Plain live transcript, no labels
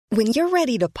When you're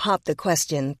ready to pop the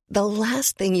question, the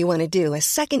last thing you want to do is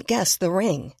second-guess the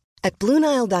ring. At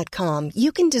BlueNile.com,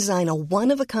 you can design a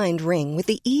one-of-a-kind ring with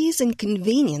the ease and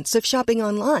convenience of shopping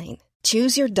online.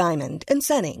 Choose your diamond and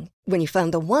setting. When you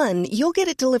find the one, you'll get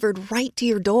it delivered right to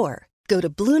your door. Go to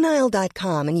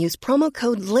BlueNile.com and use promo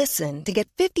code LISTEN to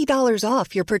get $50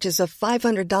 off your purchase of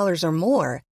 $500 or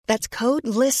more. That's code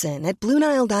LISTEN at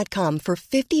BlueNile.com for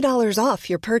 $50 off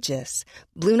your purchase.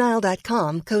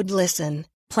 BlueNile.com, code LISTEN.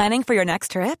 Planning for your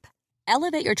next trip?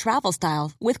 Elevate your travel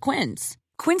style with Quince.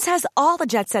 Quince has all the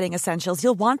jet-setting essentials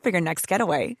you'll want for your next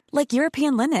getaway, like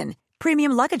European linen,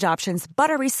 premium luggage options,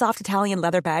 buttery soft Italian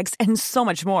leather bags, and so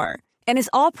much more. And is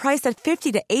all priced at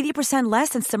 50 to 80% less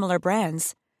than similar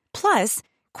brands. Plus,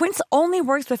 Quince only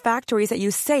works with factories that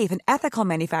use safe and ethical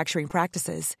manufacturing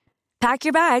practices. Pack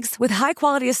your bags with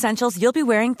high-quality essentials you'll be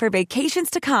wearing for vacations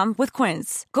to come with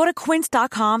Quince. Go to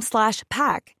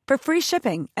quince.com/pack for free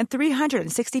shipping and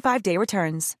 365-day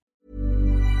returns.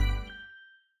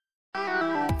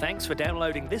 Thanks for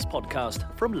downloading this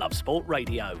podcast from Love Sport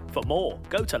Radio. For more,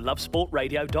 go to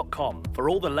lovesportradio.com for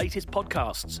all the latest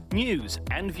podcasts, news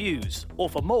and views. Or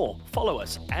for more, follow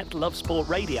us at Love Sport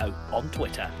Radio on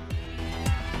Twitter.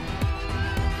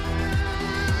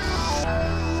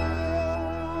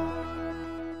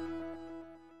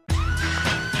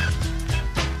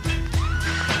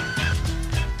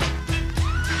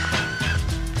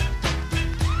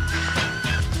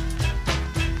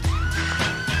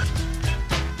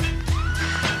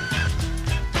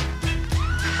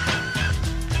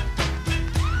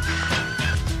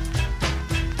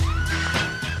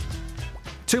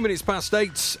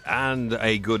 (2:08) and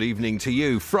a good evening to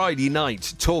you. Friday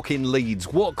night, talking Leeds.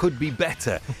 What could be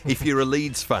better if you're a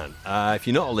Leeds fan? If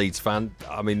you're not a Leeds fan,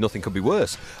 I mean, nothing could be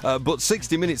worse. But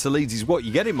 60 minutes of Leeds is what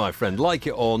you're getting, my friend. Like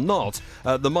it or not,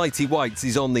 the Mighty Whites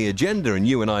is on the agenda, and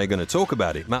you and I are going to talk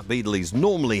about it. Matt Beadley's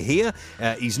normally here.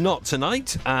 He's not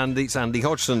tonight, and it's Andy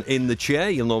Hodgson in the chair.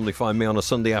 You'll normally find me on a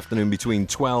Sunday afternoon between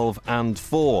 12 and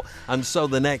 4. And so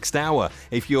the next hour,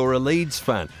 if you're a Leeds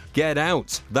fan, get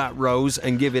out that rose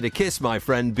and give it a kiss, my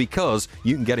friend, because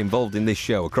you can get involved in this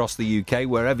show across the UK,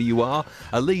 wherever you are.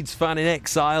 A Leeds fan in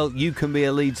exile, you can be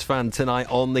a Leeds fan tonight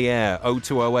on the air.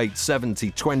 0208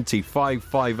 70 20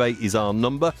 558 is our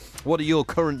number. What are your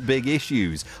current big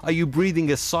issues? Are you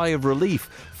breathing a sigh of relief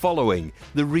following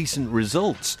the recent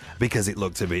results? Because it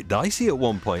looked a bit dicey at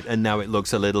one point, and now it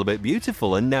looks a little bit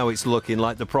beautiful, and now it's looking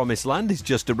like the promised land is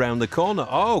just around the corner.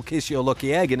 Oh, kiss your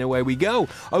lucky egg, and away we go.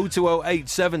 0208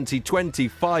 70 20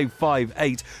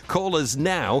 558. Call us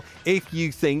now if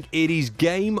you think it is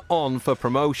game on for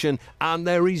promotion, and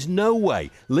there is no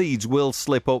way Leeds will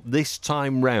slip up this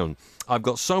time round. I've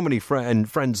got so many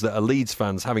friends that are Leeds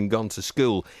fans, having gone to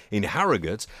school in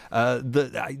Harrogate,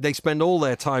 that they spend all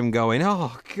their time going,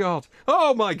 oh, God,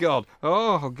 oh, my God,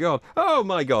 oh, God, oh,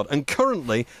 my God. And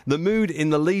currently, the mood in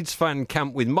the Leeds fan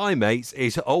camp with my mates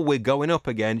is, oh, we're going up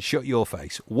again, shut your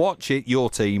face. Watch it, your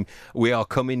team, we are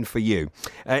coming for you.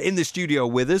 In the studio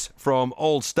with us, from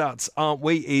All Stats, aren't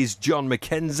we, is John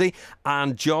McKenzie.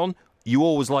 And, John, you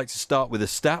always like to start with a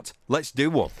stat. Let's do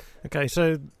one. Okay,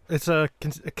 so it's a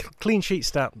clean sheet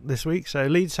stat this week. So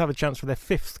Leeds have a chance for their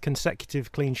 5th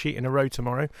consecutive clean sheet in a row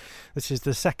tomorrow. This is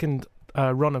the second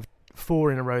run of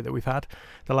 4 in a row that we've had.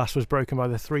 The last was broken by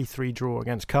the 3-3 draw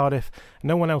against Cardiff.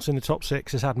 No one else in the top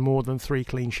 6 has had more than 3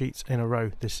 clean sheets in a row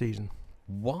this season.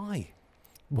 Why?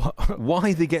 Why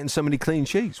are they getting so many clean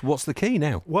sheets? What's the key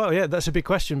now? Well, yeah, that's a big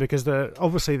question, because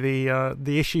obviously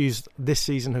the issues this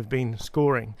season have been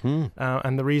scoring,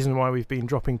 and the reason why we've been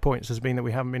dropping points has been that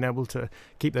we haven't been able to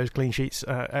keep those clean sheets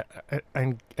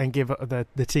and give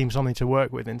the team something to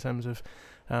work with in terms of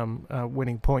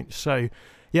winning points. So,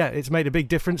 yeah, it's made a big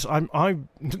difference. I'm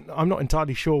not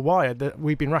entirely sure why.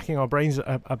 We've been racking our brains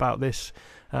about this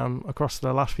across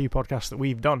the last few podcasts that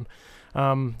we've done.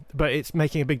 But it's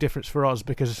making a big difference for us,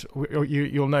 because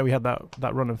you'll know we had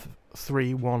that run of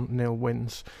 3-1-0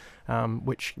 wins,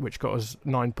 which got us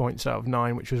 9 points out of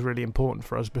 9, which was really important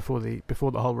for us before the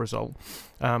whole result.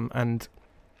 And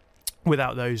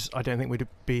without those, I don't think we'd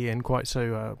be in quite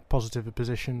so positive a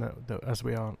position that as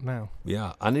we are now.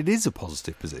 Yeah, and it is a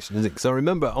positive position, isn't it? Because I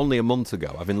remember only a month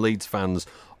ago having Leeds fans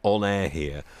on air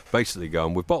here basically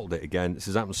going, we've bottled it again. This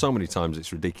has happened so many times,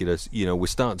 it's ridiculous. You know, we're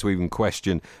starting to even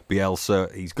question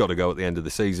Bielsa. He's got to go at the end of the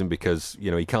season because,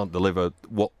 you know, he can't deliver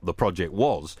what the project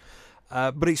was.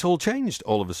 But it's all changed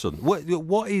all of a sudden.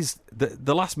 What is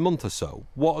the last month or so?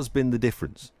 What has been the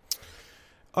difference?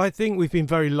 I think we've been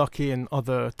very lucky in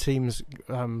other teams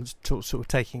sort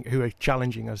of who are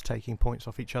challenging us, taking points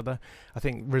off each other. I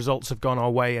think results have gone our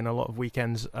way in a lot of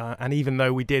weekends, and even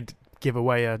though we did give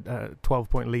away a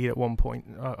 12-point lead at one point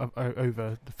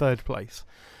over the third place.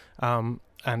 And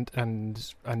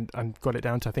got it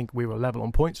down to, I think we were level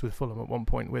on points with Fulham at one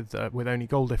point, with only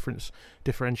goal difference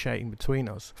differentiating between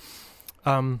us.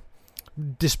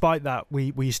 Despite that,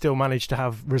 we still managed to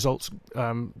have results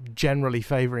generally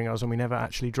favouring us, and we never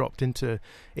actually dropped into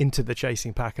the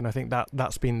chasing pack. And I think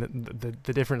that's been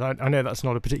the difference. I know that's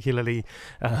not a particularly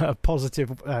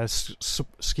positive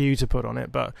skew to put on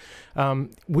it, but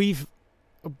we've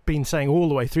been saying all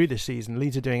the way through this season,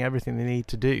 Leeds are doing everything they need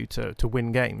to do to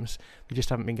win games. We just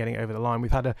haven't been getting over the line.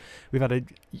 We've had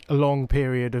a long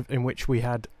period in which we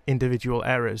had individual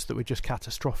errors that were just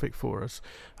catastrophic for us.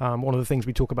 One of the things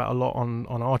we talk about a lot on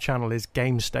our channel is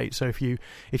game state. So if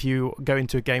you go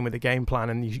into a game with a game plan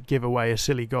and you give away a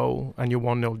silly goal and you're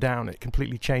 1-0 down, it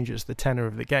completely changes the tenor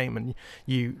of the game, and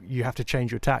you have to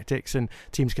change your tactics, and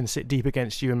teams can sit deep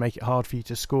against you and make it hard for you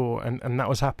to score, and that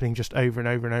was happening just over and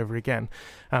over and over again.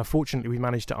 Fortunately, we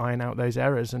managed to iron out those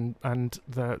errors, and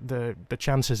the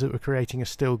chances that we're creating are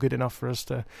still good enough for us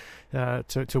to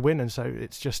win, and so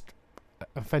it's just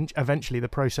eventually the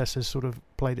process has sort of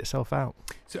played itself out.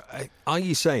 So are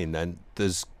you saying then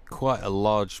there's quite a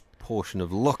large portion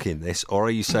of luck in this, or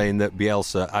are you saying that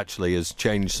Bielsa actually has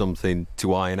changed something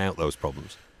to iron out those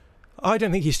problems? I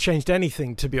don't think he's changed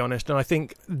anything, to be honest, and I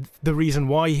think the reason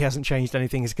why he hasn't changed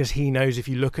anything is because he knows if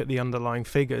you look at the underlying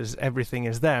figures, everything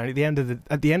is there. And at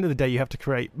the end of the day, you have to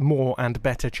create more and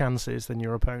better chances than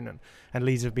your opponent, and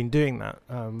Leeds have been doing that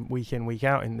week in, week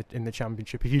out in the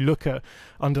Championship. If you look at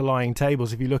underlying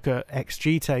tables, if you look at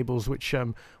XG tables, which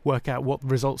work out what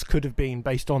results could have been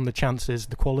based on the chances,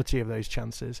 the quality of those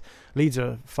chances, Leeds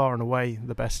are far and away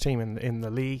the best team in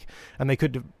the league, and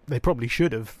they probably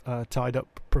should have tied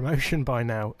up promotion by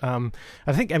now.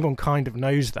 I think everyone kind of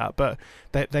knows that, but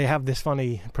they have this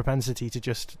funny propensity to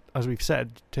just, as we've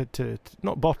said, to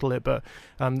not bottle it, but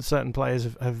certain players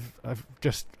have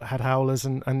just had howlers,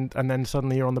 and then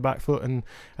suddenly you're on the back foot,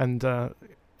 and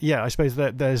I suppose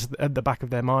that there's at the back of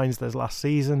their minds there's last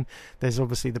season, there's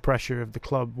obviously the pressure of the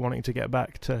club wanting to get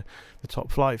back to the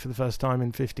top flight for the first time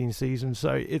in 15 seasons,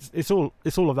 so it's all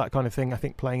of that kind of thing, I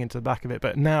think, playing into the back of it.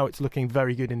 But now it's looking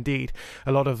very good indeed.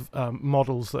 A lot of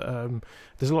models that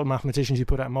there's a lot of mathematicians who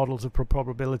put out models of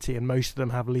probability, and most of them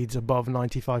have Leeds above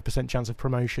 95% chance of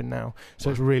promotion now,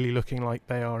 so It's really looking like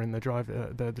they are in the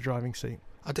driving seat.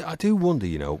 I do wonder,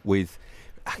 with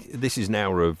this is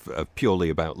now of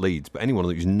purely about Leeds, but anyone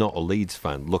who's not a Leeds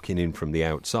fan looking in from the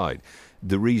outside,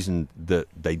 the reason that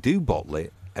they do bottle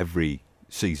it every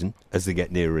season as they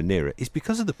get nearer and nearer is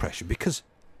because of the pressure, because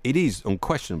it is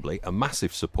unquestionably a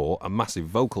massive support, a massive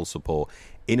vocal support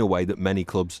in a way that many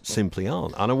clubs simply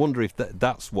aren't. And I wonder if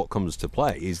that's what comes to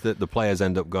play, is that the players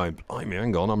end up going, blimey,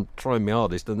 hang on, I'm trying my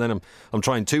hardest, and then I'm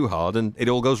trying too hard, and it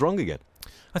all goes wrong again.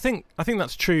 I think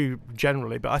that's true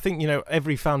generally, but I think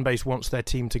every fan base wants their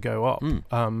team to go up.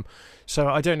 So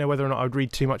I don't know whether or not I would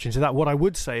read too much into that. What I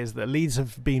would say is that Leeds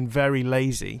have been very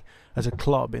lazy as a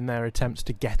club in their attempts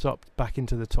to get up back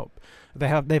into the top. They've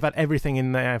had everything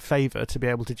in their favour to be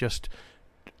able to just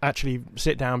actually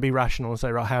sit down, be rational, and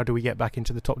say, right, how do we get back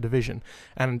into the top division?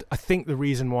 And I think the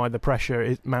reason why the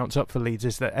pressure mounts up for Leeds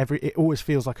is that it always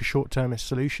feels like a short-termist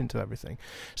solution to everything.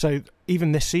 So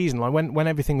even this season, like when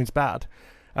everything was bad,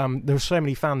 there were so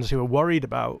many fans who were worried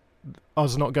about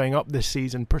us not going up this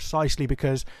season, precisely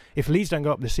because if Leeds don't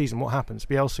go up this season, what happens?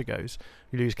 Bielsa goes,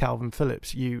 you lose Calvin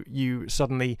Phillips, you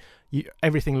suddenly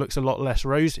everything looks a lot less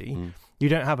rosy. You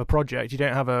don't have a project, you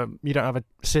don't have a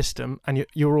system, and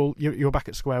you're back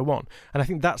at square one. And I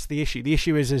think that's the issue. The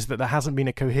issue is that there hasn't been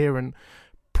a coherent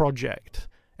project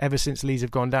ever since Leeds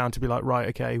have gone down to be like, right,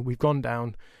 okay, we've gone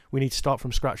down, we need to start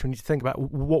from scratch, we need to think about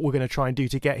what we're going to try and do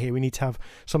to get here. We need to have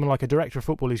someone like a director of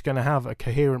football who's going to have a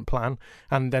coherent plan,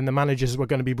 and then the managers were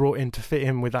going to be brought in to fit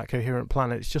in with that coherent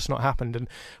plan. It's just not happened. And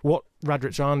what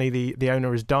Radrizzani, the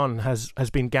owner, has done has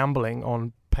been gambling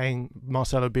on paying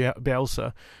Marcelo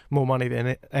Bielsa more money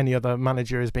than any other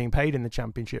manager is being paid in the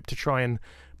Championship, to try and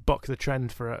buck the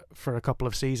trend for a couple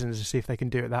of seasons to see if they can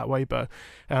do it that way. But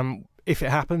if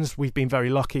it happens, we've been very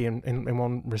lucky in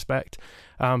one respect.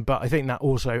 But I think that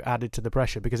also added to the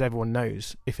pressure, because everyone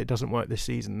knows if it doesn't work this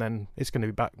season, then it's going to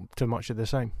be back to much of the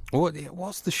same.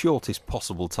 What's the shortest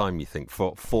possible time, you think,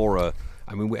 for a...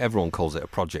 I mean, everyone calls it a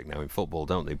project now in football,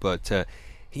 don't they? But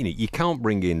you can't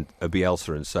bring in a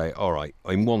Bielsa and say, all right,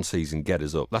 in one season, get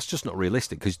us up. That's just not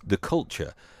realistic, because the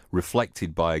culture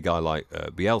reflected by a guy like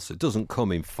Bielsa doesn't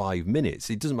come in 5 minutes.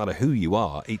 It doesn't matter who you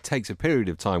are. It takes a period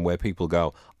of time where people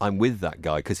go, I'm with that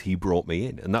guy because he brought me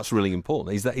in, and that's really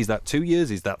important. Is that 2 years?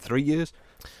 Is that 3 years?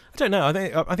 I don't know.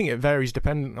 I think it varies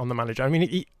depending on the manager. I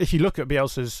mean, if you look at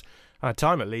Bielsa's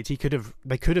time at Leeds,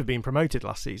 they could have been promoted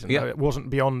last season. Yeah. It wasn't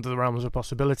beyond the realms of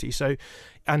possibility. So,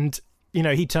 and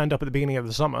he turned up at the beginning of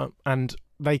the summer, and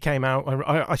they came out.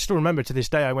 I still remember to this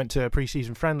day, I went to a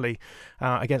pre-season friendly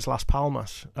against Las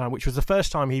Palmas, which was the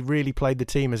first time he really played the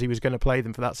team as he was going to play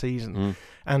them for that season.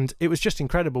 And it was just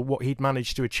incredible what he'd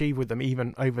managed to achieve with them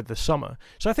even over the summer.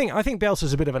 So I think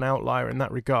Bielsa's a bit of an outlier in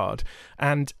that regard.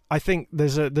 And I think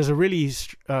there's a really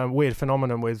weird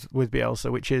phenomenon with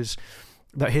Bielsa, which is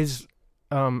that his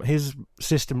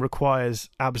system requires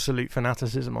absolute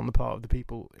fanaticism on the part of the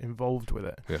people involved with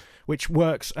it, which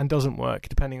works and doesn't work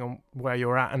depending on where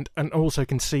you're at, and also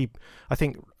can see, I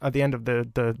think, at the end of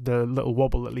the little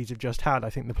wobble that Leeds have just had, I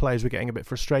think the players were getting a bit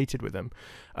frustrated with them.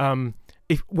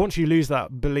 If once you lose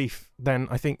that belief, then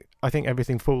I think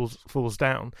everything falls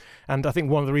down. And I think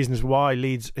one of the reasons why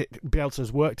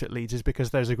Bielsa's worked at Leeds is because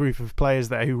there's a group of players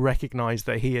there who recognise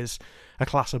that he is a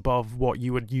class above what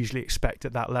you would usually expect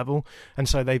at that level, and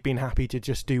so they've been happy to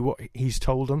just do what he's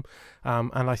told them.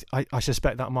 And I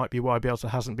suspect that might be why Bielsa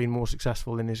hasn't been more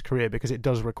successful in his career, because it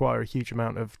does require a huge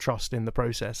amount of trust in the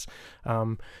process.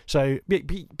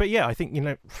 But yeah, I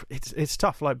think it's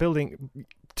tough. Like building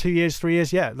 2 years, 3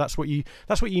 years, that's what you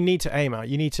need to aim at.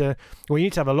 You need to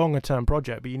have a longer term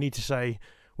project, but you need to say,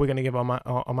 we're going to give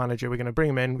our manager, we're going to bring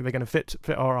him in, they're going to fit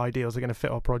our ideals, they're going to fit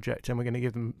our project, and we're going to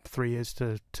give them 3 years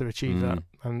to achieve that,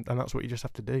 and that's what you just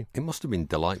have to do. It must have been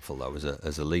delightful though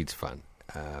as a Leeds fan,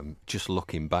 just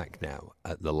looking back now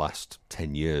at the last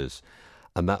 10 years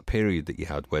and that period that you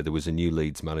had where there was a new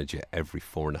Leeds manager every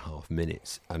 4.5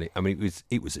 minutes, and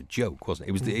it was a joke, wasn't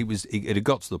it? It had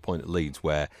got to the point at Leeds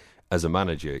where, as a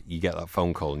manager, you get that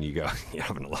phone call and you go, "You're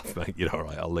having a laugh, mate. You're all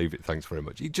right. I'll leave it. Thanks very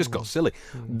much." It just got silly.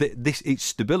 It's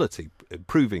stability,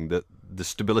 proving that the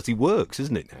stability works,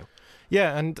 isn't it now?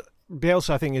 Yeah, and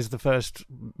Bielsa, I think, is the first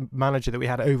manager that we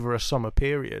had over a summer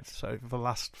period. So for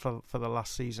the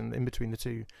last season, in between the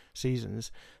two seasons,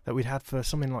 that we'd had for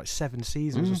something like 7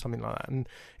 seasons or something like that. And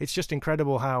it's just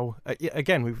incredible how,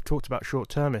 again, we've talked about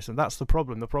short-termists, and that's the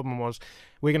problem. The problem was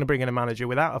we're going to bring in a manager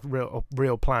without a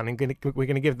real plan, and we're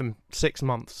going to give them 6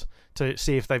 months to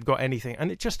see if they've got anything,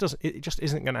 and it just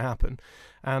isn't going to happen.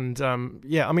 And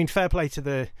fair play to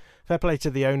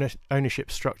the ownership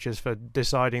structures for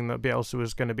deciding that Bielsa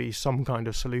was going to be some kind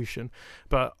of solution.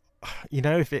 But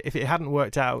if it hadn't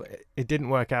worked out, it didn't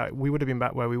work out, we would have been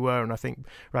back where we were, and I think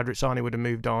Radrizzani would have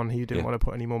moved on. He didn't want to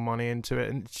put any more money into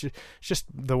it, and it's just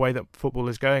the way that football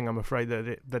is going. I'm afraid that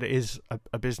it is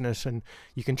a business, and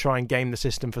you can try and game the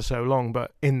system for so long,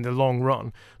 but in the long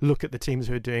run, look at the teams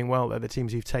who are doing well. They're the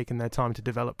teams who've taken their time to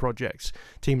develop projects.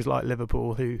 Teams like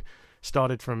Liverpool, who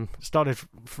started from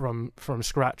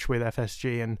scratch with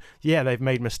FSG, and they've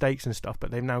made mistakes and stuff, but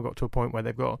they've now got to a point where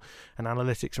they've got an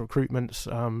analytics and recruitment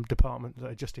department that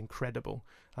are just incredible,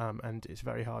 and it's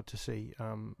very hard to see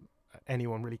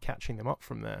anyone really catching them up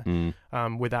from there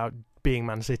without being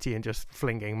Man City and just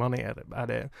flinging money at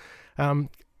it. And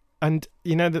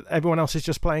that everyone else is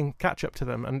just playing catch up to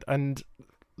them, and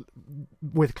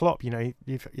with Klopp,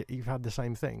 you've had the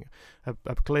same thing,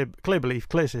 a clear belief,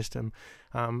 clear system,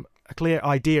 a clear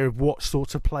idea of what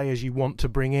sorts of players you want to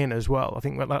bring in as well. I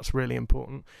think that's really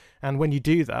important. And when you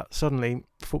do that, suddenly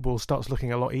football starts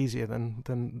looking a lot easier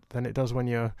than it does when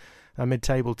you're a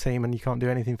mid-table team and you can't do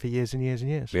anything for years and years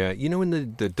and years. Yeah, when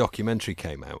the documentary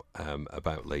came out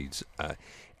about Leeds,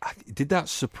 did that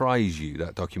surprise you,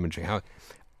 that documentary? How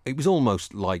it was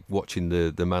almost like watching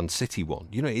the Man City one.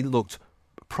 It looked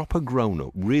proper grown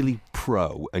up, really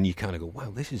pro, and you kind of go,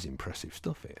 "Wow, this is impressive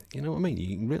stuff here." You know what I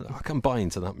mean? I can buy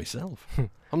into that myself.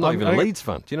 I'm not even a Leeds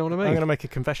fan. Do you know what I mean? I'm going to make a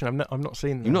confession. I've not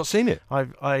seen that. You've not seen it?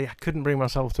 I couldn't bring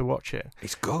myself to watch it.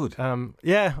 It's good.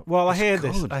 Well, I hear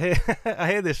this. I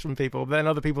hear this from people. Then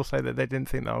other people say that they didn't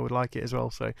think that I would like it as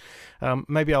well. So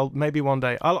maybe one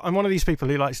day. I'm one of these people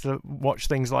who likes to watch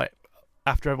things like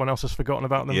after everyone else has forgotten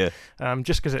about them,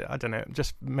 just because I don't know, it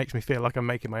just makes me feel like I'm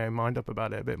making my own mind up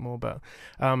about it a bit more. But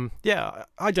I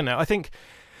don't know. I think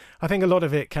a lot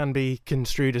of it can be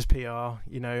construed as PR. I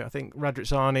think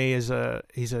Radrizzani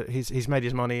he's made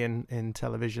his money in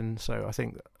television, so I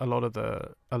think a lot of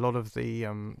the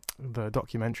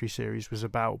documentary series was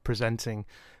about presenting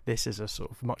this as a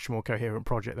sort of much more coherent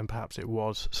project than perhaps it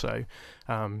was. So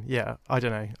I don't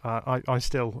know. I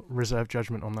still reserve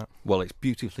judgment on that. Well, it's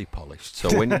beautifully polished.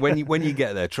 So when you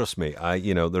get there, trust me,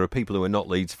 there are people who are not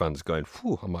Leeds fans going,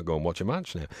 "Phew, I might go and watch a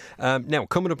match now." Now,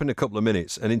 coming up in a couple of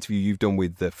minutes, an interview you've done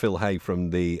with Phil Hay from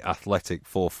The Athletic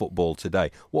for Football Today.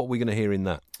 What are we going to hear in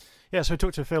that? Yeah, so I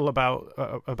talked to Phil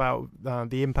about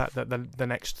the impact that the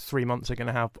next 3 months are going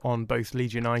to have on both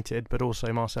Leeds United, but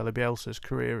also Marcelo Bielsa's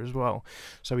career as well.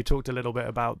 So we talked a little bit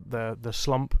about the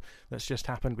slump that's just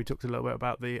happened. We talked a little bit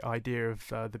about the idea of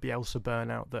the Bielsa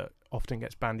burnout that often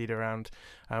gets bandied around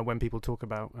when people talk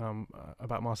about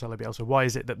Marcelo Bielsa. Why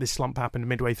is it that this slump happened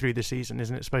midway through the season?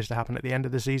 Isn't it supposed to happen at the end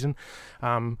of the season?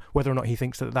 Whether or not he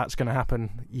thinks that that's going to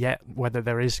happen yet, whether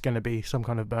there is going to be some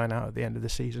kind of burnout at the end of the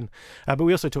season. But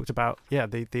we also talked about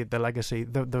the legacy,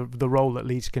 the role that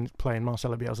Leeds can play in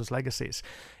Marcelo Bielsa's legacy.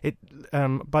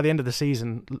 By the end of the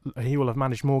season, he will have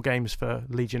managed more games for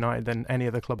Leeds United than any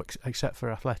other club except for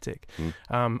Athletic,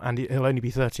 and he'll only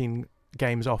be 13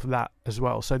 games off that as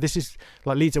well. So this is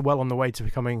like Leeds are well on the way to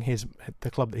becoming the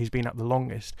club that he's been at the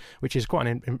longest, which is quite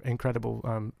an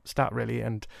incredible stat, really.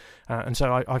 And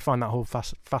so I find that whole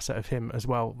facet of him as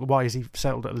well. Why is he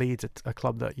settled at Leeds, a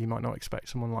club that you might not expect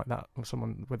someone like that or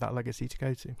someone with that legacy to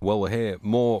go to? Well, we'll hear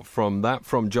more from John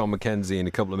McKenzie in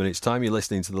a couple of minutes' time. You're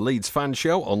listening to the Leeds Fan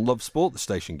Show on Love Sport, the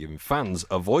station giving fans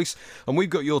a voice. And we've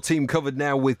got your team covered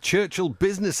now with Churchill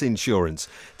Business Insurance.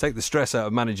 Take the stress out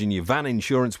of managing your van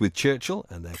insurance with Churchill,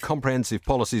 and their comprehensive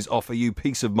policies offer you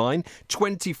peace of mind,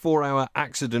 24-hour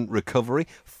accident recovery,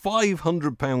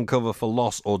 £500 cover for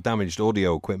lost or damaged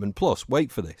audio equipment, plus,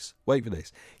 wait for this,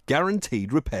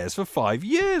 guaranteed repairs for 5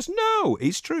 years. No,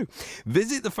 it's true.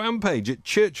 Visit the fan page at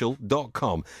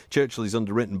churchill.com. Churchill is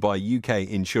underwritten by UK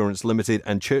Insurance Limited,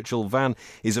 and Churchill Van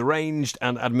is arranged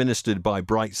and administered by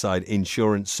Brightside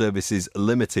Insurance Services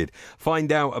Limited.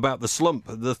 Find out about the slump,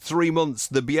 the 3 months,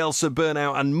 the Bielsa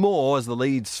burnout and more as the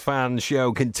Leeds Fan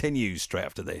Show continues straight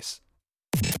after this.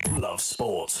 Love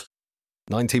Sport.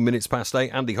 19 minutes past 8,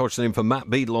 Andy Hodgson in for Matt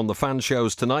Beadle on the fan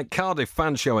shows tonight. Cardiff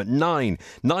fan show at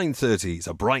 9:30. It's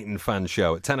a Brighton fan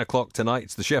show at 10 o'clock tonight.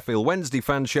 It's the Sheffield Wednesday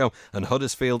fan show and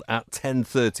Huddersfield at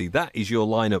 10:30. That is your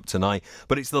lineup tonight.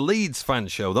 But it's the Leeds fan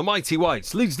show, the Mighty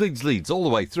Whites, Leeds, all the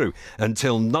way through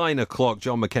until 9 o'clock.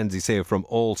 John McKenzie's here from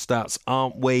All Stats,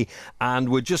 aren't we? And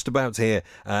we're just about to hear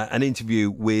an interview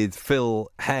with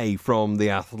Phil Hay from The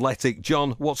Athletic.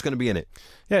 John, what's going to be in it?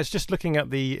 Yeah, it's just looking at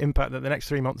the impact that the next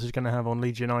 3 months is going to have on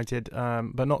Leeds United,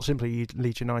 but not simply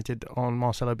Leeds United, on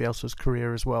Marcelo Bielsa's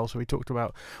career as well. So we talked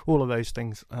about all of those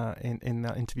things in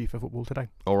that interview for Football Today.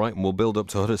 All right, and we'll build up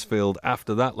to Huddersfield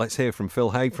after that. Let's hear from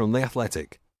Phil Hay from The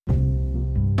Athletic.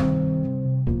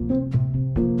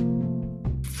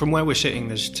 From where we're sitting,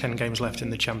 there's 10 games left in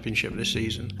the Championship this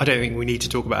season. I don't think we need to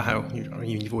talk about how,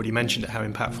 you've already mentioned it, how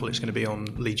impactful it's going to be on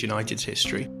Leeds United's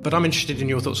history. But I'm interested in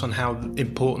your thoughts on how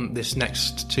important this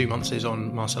next 2 months is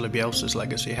on Marcelo Bielsa's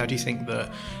legacy. How do you think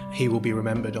that he will be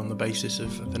remembered on the basis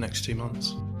of the next 2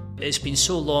 months? It's been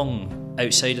so long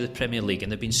outside of the Premier League,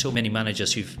 and there have been so many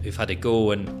managers who've had a go,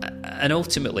 and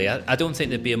ultimately I don't think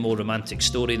there'd be a more romantic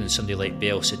story than somebody like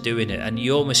Bielsa doing it. And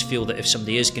you almost feel that if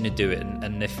somebody is going to do it,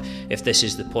 and if this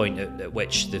is the point at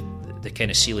which the kind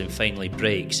of ceiling finally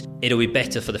breaks, it'll be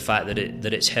better for the fact that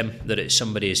it's him, that it's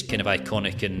somebody as kind of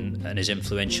iconic and as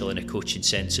influential in a coaching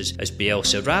sense as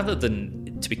Bielsa, rather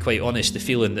than, to be quite honest, the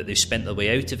feeling that they've spent their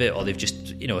way out of it, or they've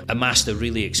just amassed a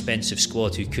really expensive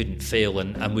squad who couldn't fail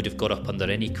and would have got up under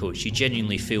any coach. You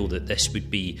genuinely feel that this would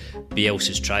be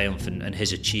Bielsa's triumph and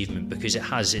his achievement, because it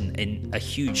has in a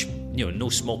huge, no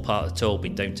small part at all,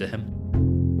 been down to him.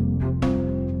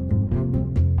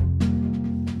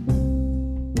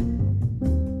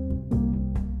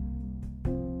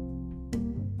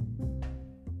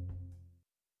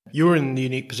 You're in the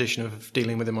unique position of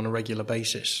dealing with him on a regular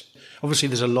basis. Obviously,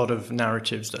 there's a lot of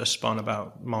narratives that are spun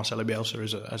about Marcelo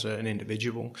Bielsa as an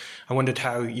individual. I wondered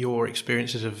how your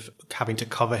experiences of having to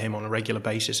cover him on a regular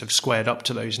basis have squared up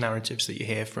to those narratives that you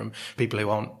hear from people who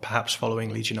aren't perhaps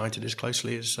following Leeds United as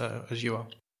closely as you are.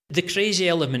 The crazy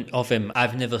element of him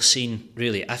I've never seen,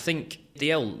 really. I think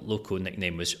the El Loco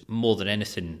nickname was more than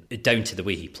anything down to the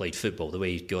way he played football, the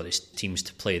way he got his teams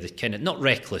to play, the kind of, not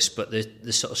reckless, but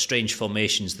the sort of strange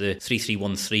formations, the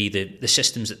 3-3-1-3, the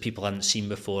systems that people hadn't seen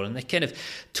before, and the kind of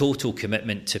total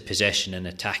commitment to possession and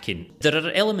attacking. There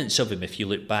are elements of him, if you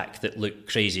look back, that look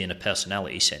crazy in a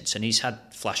personality sense, and he's had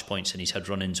flashpoints and he's had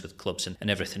run-ins with clubs and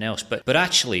everything else, but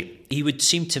actually he would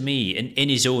seem to me, in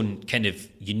his own kind of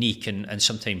unique and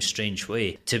sometimes strange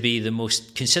way, to be the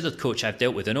most considered coach I've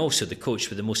dealt with, and also the coach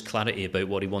with the most clarity about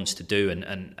what he wants to do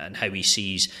and how he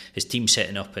sees his team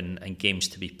setting up and games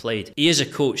to be played. He is a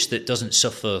coach that doesn't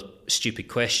suffer stupid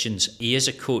questions. He is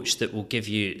a coach that will give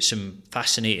you some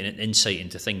fascinating insight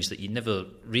into things that you never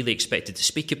really expected to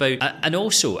speak about. And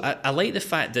also, I like the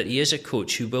fact that he is a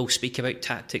coach who will speak about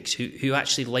tactics, who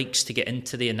actually likes to get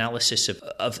into the analysis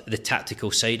of the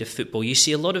tactical side of football. You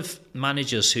see a lot of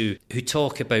managers who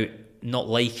talk about not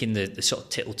liking the sort of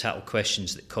tittle-tattle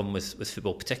questions that come with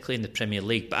football, particularly in the Premier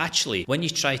League. But actually, when you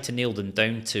try to nail them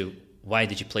down to why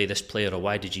did you play this player or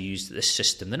why did you use this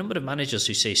system, the number of managers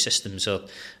who say systems are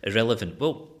irrelevant,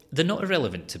 well, they're not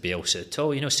irrelevant to Bielsa at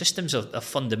all. Systems are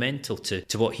fundamental to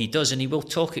what he does, and he will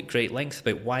talk at great length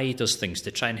about why he does things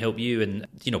to try and help you and,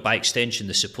 by extension,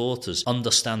 the supporters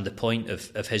understand the point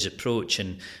of his approach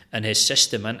and his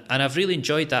system. And I've really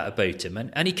enjoyed that about him.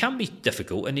 And he can be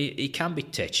difficult and he can be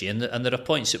tetchy, and there are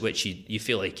points at which you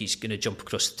feel like he's going to jump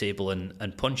across the table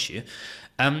and punch you.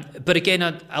 But again,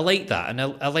 I like that, and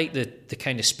I like the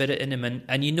kind of spirit in him,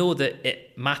 and you know that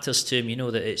it matters to him, you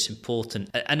know that it's important,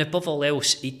 and above all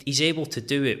else, he's able to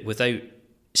do it without,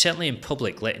 certainly in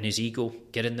public, letting his ego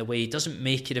get in the way. He doesn't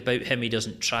make it about him, he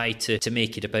doesn't try to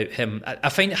make it about him. I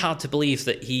find it hard to believe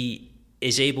that he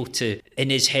is able to,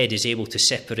 in his head, is able to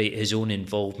separate his own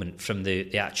involvement from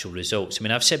the actual results. I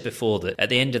mean, I've said before that at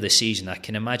the end of the season, I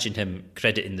can imagine him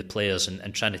crediting the players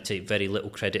and trying to take very little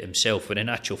credit himself, when in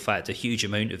actual fact, a huge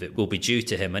amount of it will be due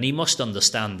to him. And he must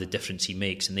understand the difference he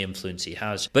makes and the influence he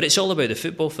has. But it's all about the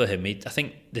football for him. I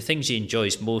think the things he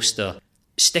enjoys most are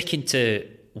sticking to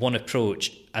one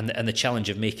approach and the challenge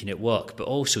of making it work, but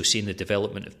also seeing the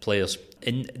development of players,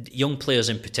 in young players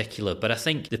in particular. But I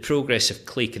think the progress of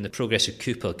Cleek and the progress of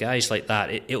Cooper, guys like that,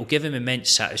 it'll give him immense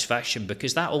satisfaction,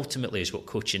 because that ultimately is what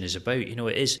coaching is about.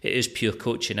 It is pure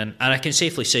coaching, and I can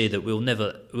safely say that we'll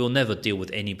never deal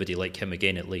with anybody like him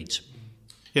again at Leeds.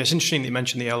 Yeah, it's interesting that you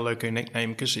mentioned the El Loco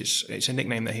nickname, because it's a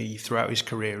nickname that he, throughout his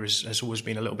career, has always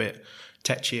been a little bit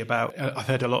tetchy about. I've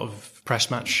heard a lot of press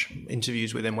match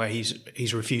interviews with him where he's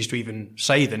refused to even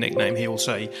say the nickname. He'll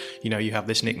say, you have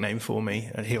this nickname for me,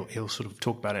 and he'll sort of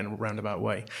talk about it in a roundabout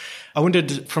way. I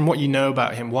wondered, from what you know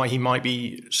about him, why he might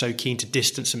be so keen to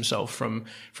distance himself from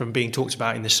being talked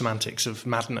about in the semantics of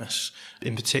madness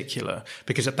in particular,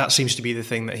 because that seems to be the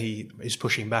thing that he is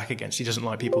pushing back against. He doesn't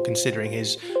like people considering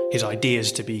his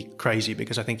ideas to be crazy,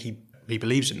 because I think he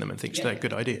believes in them and thinks they're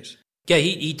good ideas. Yeah,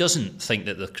 he doesn't think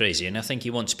that they're crazy, and I think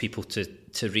he wants people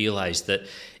to realise that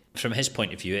from his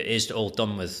point of view, it is all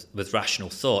done with rational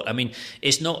thought. I mean,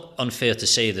 it's not unfair to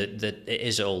say that it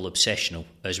is all obsessional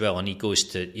as well, and he goes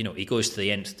to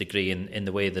the nth degree in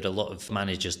the way that a lot of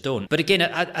managers don't. But again,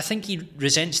 I think he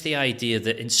resents the idea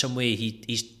that in some way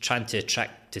he's trying to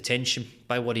attract attention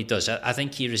by what he does. I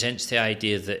think he resents the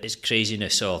idea that his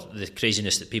craziness, or the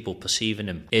craziness that people perceive in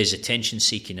him, is attention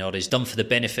seeking, or is done for the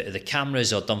benefit of the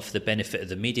cameras, or done for the benefit of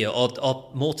the media,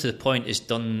 or more to the point, is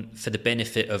done for the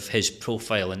benefit of his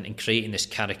profile and creating this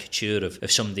caricature of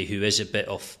somebody who is a bit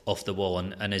off the wall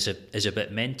and is a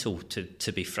bit mental,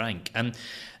 to be frank. And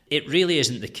it really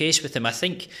isn't the case with him. I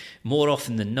think more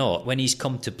often than not, when he's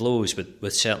come to blows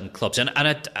with certain clubs, and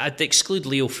I'd exclude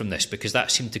Leo from this, because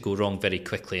that seemed to go wrong very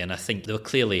quickly, and I think there were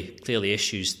clearly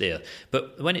issues there.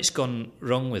 But when it's gone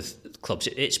wrong with clubs,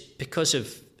 it's because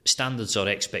of standards or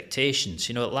expectations.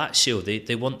 At Lazio,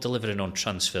 they weren't delivering on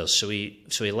transfers, so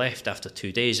he left after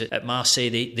 2 days. At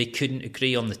Marseille, they couldn't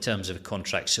agree on the terms of a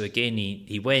contract, so again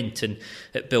he went. And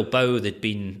at Bilbao, there'd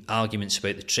been arguments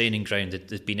about the training ground,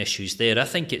 there'd been issues there. I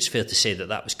think it's fair to say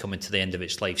that was coming to the end of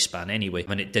its lifespan anyway,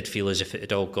 and it did feel as if it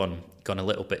had all gone a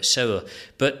little bit sour.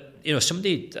 But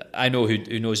somebody I know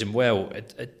who knows him well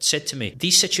said to me,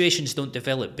 these situations don't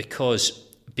develop because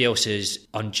Bielsa is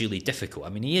unduly difficult. I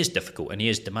mean, he is difficult and he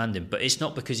is demanding, but it's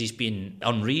not because he's being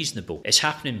unreasonable. It's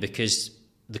happening because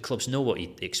the clubs know what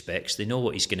he expects, they know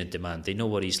what he's going to demand, they know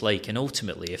what he's like, and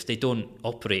ultimately, if they don't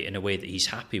operate in a way that he's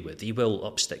happy with, he will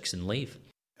up sticks and leave.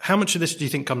 How much of this do you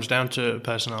think comes down to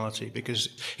personality? Because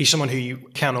he's someone who you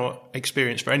cannot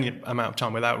experience for any amount of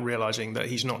time without realising that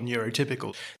he's not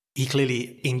neurotypical. He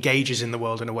clearly engages in the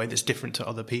world in a way that's different to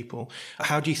other people.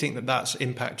 How do you think that that's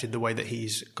impacted the way that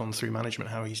he's gone through management,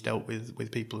 how he's dealt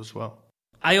with people as well?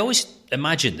 I always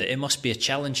imagine that it must be a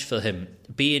challenge for him,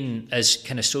 being as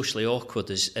kind of socially awkward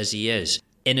as he is,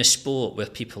 in a sport where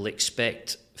people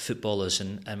expect footballers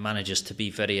and managers to be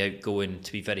very outgoing,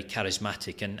 to be very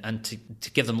charismatic, and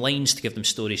to give them lines, to give them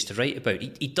stories to write about.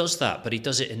 He does that, but he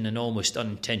does it in an almost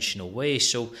unintentional way.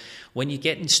 So when you're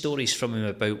getting stories from him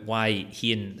about why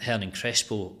he and Hernan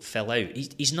Crespo fell out,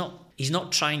 he's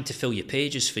not trying to fill your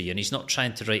pages for you, and he's not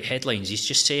trying to write headlines. He's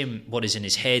just saying what is in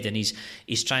his head, and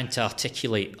he's trying to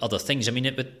articulate other things. I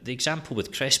mean, but the example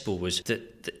with Crespo was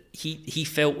that he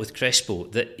felt with Crespo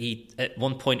that he, at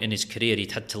one point in his career,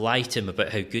 he'd had to lie to him about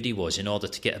how good he was in order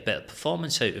to get a better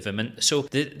performance out of him. And so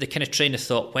the kind of train of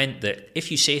thought went that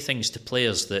if you say things to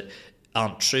players that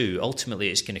aren't true, ultimately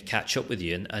it's going to catch up with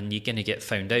you, and you're going to get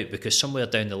found out, because somewhere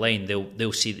down the line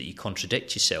they'll see that you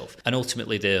contradict yourself, and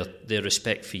ultimately their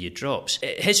respect for you drops.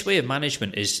 His way of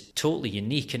management is totally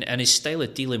unique, and his style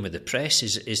of dealing with the press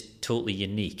is totally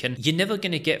unique, and you're never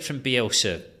going to get from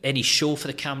Bielsa any show for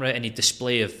the camera, any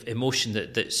display of emotion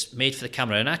that's made for the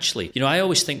camera. And actually, I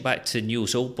always think back to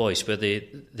Newell's Old Boys, where they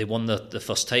won the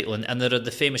first title, and there are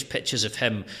the famous pictures of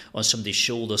him on somebody's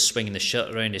shoulders swinging the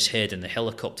shirt around his head and the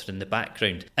helicopter in the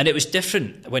background. And it was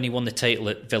different when he won the title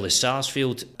at Villa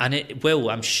Sarsfield, and it will,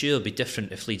 I'm sure, be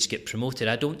different if Leeds get promoted.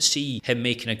 I don't see him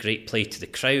making a great play to the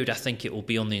crowd. I think it will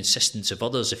be on the insistence of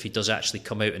others if he does actually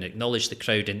come out and acknowledge the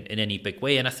crowd in any big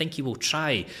way, and I think he will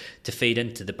try to fade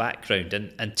into the background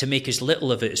and to make as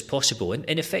little of it as possible, and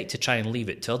in effect to try and leave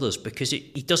it to others, because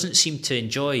he doesn't seem to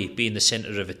enjoy being the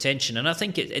centre of attention, and I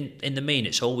think in the main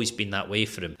it's always been that way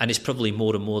for him, and it's probably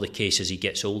more and more the case as he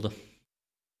gets older.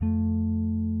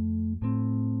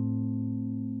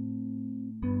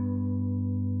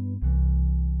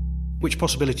 Which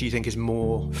possibility do you think is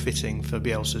more fitting for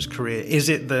Bielsa's career? Is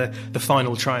it the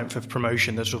final triumph of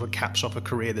promotion that sort of caps off a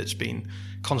career that's been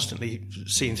constantly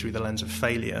seen through the lens of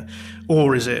failure?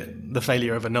 Or is it the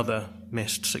failure of another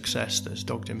missed success that's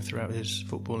dogged him throughout his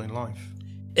footballing life?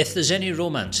 If there's any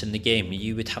romance in the game,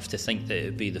 you would have to think that it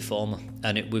would be the former,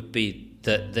 and it would be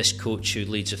that this coach who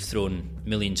Leeds have thrown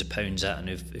millions of pounds at and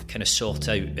who've kind of sought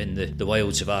out in the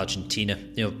wilds of Argentina,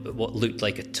 what looked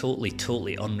like a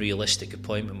totally unrealistic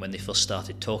appointment when they first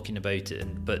started talking about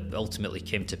it, but ultimately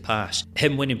came to pass.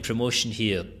 Him winning promotion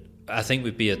here, I think,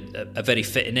 would be a very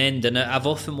fitting end, and I've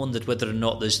often wondered whether or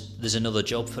not there's another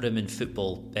job for him in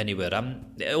football anywhere.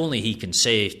 Only he can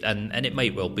say, and it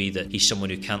might well be that he's someone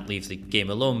who can't leave the game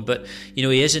alone, but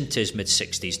he is into his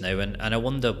mid-60s now, and I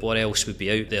wonder what else would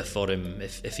be out there for him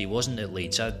if he wasn't at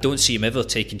Leeds. I don't see him ever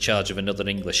taking charge of another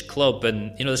English club,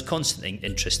 and there's constant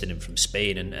interest in him from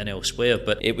Spain and elsewhere,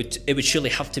 but it would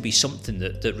surely have to be something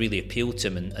that really appealed to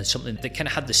him, and something that kind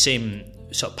of had the same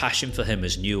sort of passion for him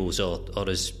as Newell's or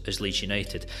as Leeds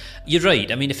United. You're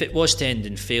right. I mean, if it was to end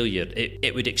in failure,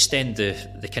 it would extend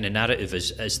the kind of narrative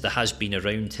as there has been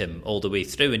around him all the way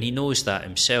through, and he knows that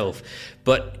himself.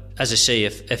 But as I say,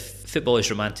 if football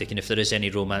is romantic, and if there is any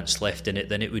romance left in it,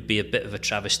 then it would be a bit of a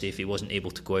travesty if he wasn't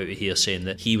able to go out of here saying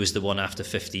that he was the one after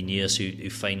 15 years who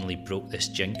finally broke this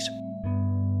jinx.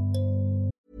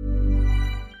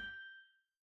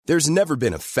 There's never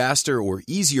been a faster or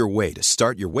easier way to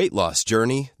start your weight loss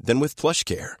journey than with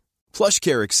PlushCare.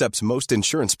 PlushCare accepts most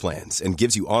insurance plans and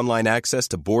gives you online access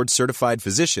to board-certified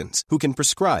physicians who can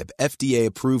prescribe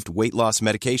FDA-approved weight loss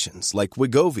medications like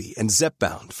Wegovy and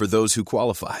Zepbound for those who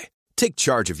qualify. Take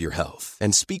charge of your health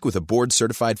and speak with a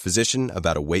board-certified physician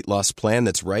about a weight loss plan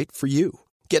that's right for you.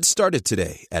 Get started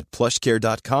today at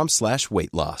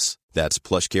plushcare.com/weight loss. That's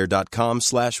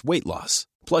plushcare.com/weight loss.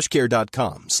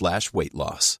 plushcare.com/weight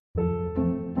loss.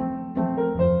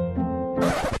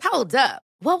 Hold up.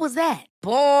 What was that?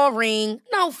 Boring.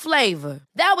 No flavor.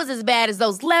 That was as bad as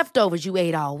those leftovers you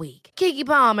ate all week. Keke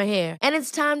Palmer here, and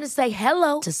it's time to say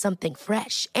hello to something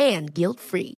fresh and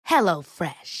guilt-free. Hello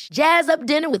Fresh. Jazz up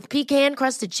dinner with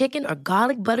pecan-crusted chicken or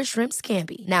garlic butter shrimp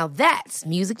scampi. Now that's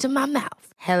music to my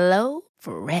mouth. Hello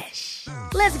Fresh.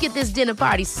 Let's get this dinner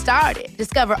party started.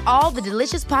 Discover all the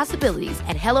delicious possibilities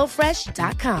at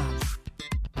HelloFresh.com.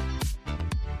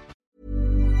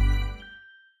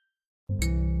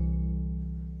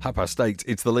 £8:30,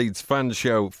 it's the Leeds Fan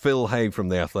Show. Phil Hay from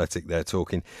The Athletic there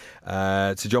talking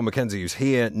to John McKenzie, who's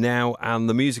here now, and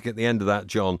the music at the end of that,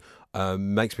 John,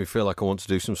 makes me feel like I want to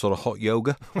do some sort of hot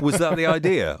yoga. Was that the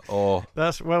idea? Or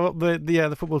the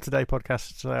Football Today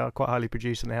podcasts, they are quite highly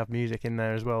produced and they have music in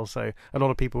there as well. So a lot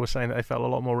of people were saying that they felt a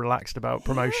lot more relaxed about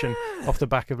promotion off the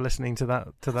back of listening to that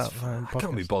podcast. I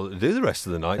can't be bothered to do the rest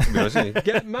of the night, to be honest.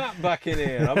 Get Matt back in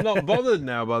here. I'm not bothered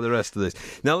now by the rest of this.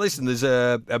 Now listen, there's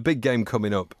a big game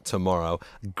coming up tomorrow.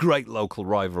 Great local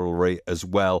rivalry as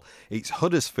well. It's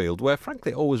Huddersfield, where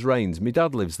frankly it always rains. My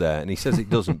dad lives there and he says it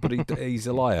doesn't, but he's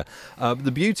a liar.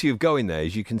 The beauty of going there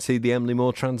is you can see the Emily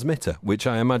Moore transmitter, which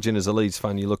I imagine as a Leeds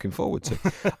fan you're looking forward to.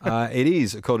 It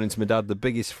is, according to my dad, the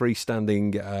biggest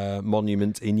freestanding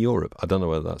monument in Europe. I don't know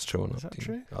whether that's true or not. Is that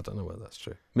true? I don't know whether that's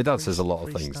true. My dad says a lot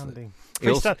of things.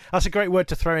 That's a great word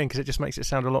to throw in because it just makes it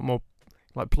sound a lot more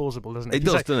plausible, doesn't it? It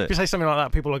doesn't it? If you say something like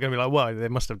that, people are going to be like, well, they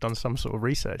must have done some sort of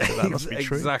research, so that must be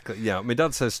true. Exactly, yeah. My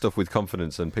dad says stuff with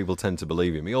confidence and people tend to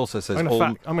believe him. He also says... I'm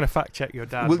going to fact check your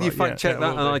dad. Will you fact check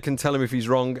that and I can tell him if he's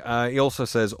wrong? He also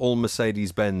says all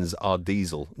Mercedes-Benz are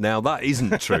diesel. Now, that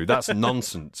isn't true. That's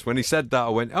nonsense. When he said that, I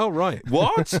went, oh, right.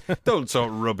 What? Don't talk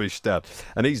rubbish, Dad.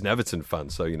 And he's an Everton fan,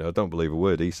 so, don't believe a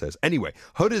word he says. Anyway,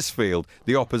 Huddersfield,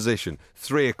 the opposition,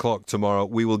 3 o'clock tomorrow.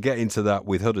 We will get into that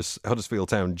with Huddersfield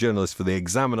Town journalist for the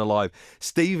Examiner Live,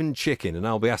 Stephen Chicken, and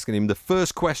I'll be asking him the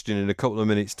first question in a couple of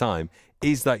minutes' time.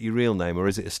 Is that your real name or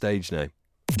is it a stage name?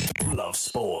 Love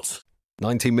Sport.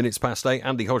 19 minutes past 8,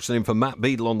 Andy Hodgson in for Matt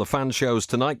Beadle on the fan shows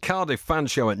tonight. Cardiff fan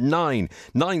show at 9,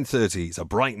 9:30 it's a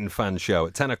Brighton fan show.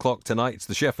 At 10 o'clock tonight it's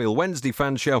the Sheffield Wednesday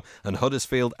fan show and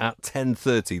Huddersfield at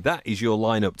 10:30. That is your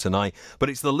lineup tonight.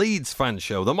 But it's the Leeds fan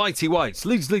show, the Mighty Whites,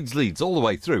 Leeds, all the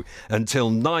way through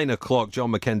until 9 o'clock. John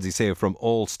Mackenzie's here from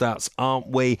All Stats, aren't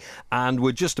we? And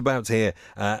we're just about to hear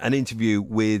an interview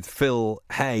with Phil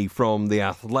Hay from The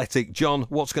Athletic. John,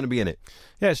 what's going to be in it?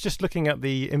 Yeah, it's just looking at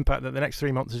the impact that the next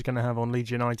 3 months is going to have on Leeds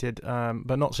United,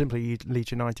 but not simply Leeds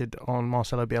United, on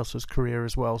Marcelo Bielsa's career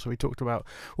as well. So we talked about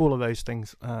all of those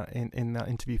things in that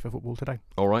interview for Football Today.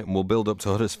 All right, and we'll build up to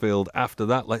Huddersfield after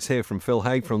that. Let's hear from Phil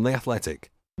Hay from The Athletic.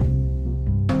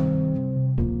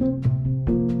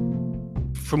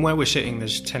 From where we're sitting,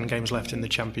 there's 10 games left in the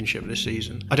Championship this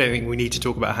season. I don't think we need to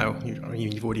talk about how,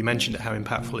 you've already mentioned it, how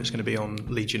impactful it's going to be on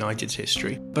Leeds United's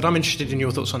history. But I'm interested in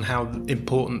your thoughts on how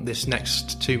important this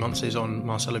next 2 months is on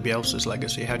Marcelo Bielsa's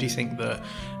legacy. How do you think that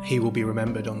he will be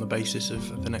remembered on the basis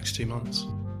of the next 2 months?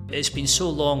 It's been so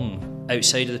long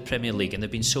outside of the Premier League, and there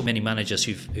have been so many managers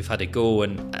who've had a go,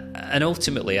 and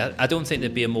ultimately I don't think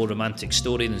there'd be a more romantic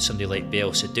story than somebody like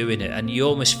Bielsa doing it. And you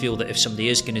almost feel that if somebody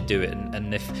is going to do it,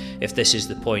 and if this is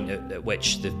the point at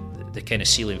which the kind of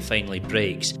ceiling finally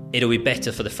breaks, it'll be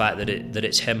better for the fact that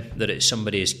it's him, that it's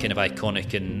somebody as kind of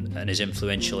iconic and as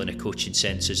influential in a coaching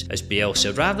sense as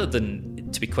Bielsa, rather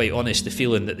than, to be quite honest, the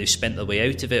feeling that they've spent their way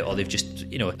out of it, or they've just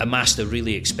amassed a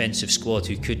really expensive squad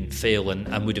who couldn't fail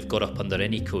and would have got up under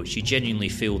any coach. You genuinely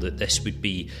feel that this would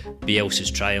be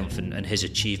Bielsa's triumph and his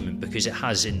achievement, because it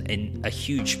has in a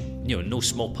huge, no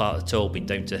small part at all, been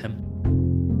down to him.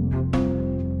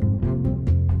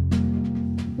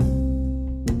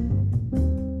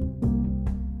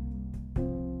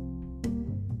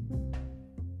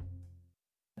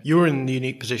 You're in the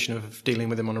unique position of dealing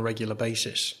with him on a regular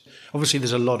basis. Obviously,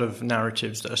 there's a lot of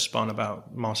narratives that are spun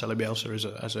about Marcelo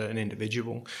Bielsa as an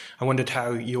individual. I wondered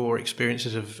how your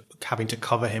experiences of having to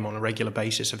cover him on a regular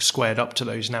basis have squared up to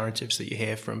those narratives that you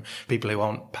hear from people who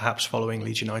aren't perhaps following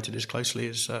Leeds United as closely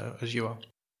as you are.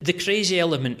 The crazy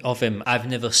element of him I've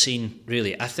never seen,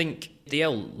 really. I think the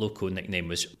El Loco nickname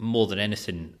was more than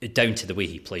anything down to the way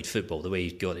he played football, the way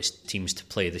he got his teams to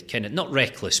play, the kind of, not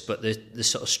reckless, but the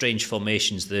sort of strange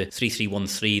formations, the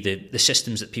 3-3-1-3, the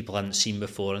systems that people hadn't seen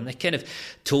before, and the kind of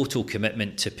total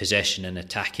commitment to possession and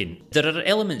attacking. There are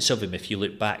elements of him, if you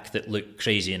look back, that look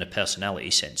crazy in a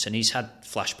personality sense, and he's had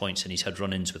flashpoints and he's had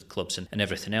run-ins with clubs and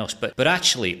everything else, but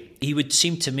actually he would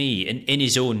seem to me, in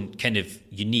his own kind of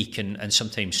unique and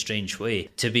sometimes strange way,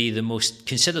 to be the most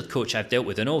considered coach I've dealt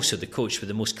with, and also the coach with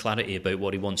the most clarity about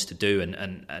what he wants to do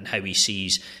and how he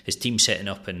sees his team setting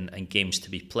up and games to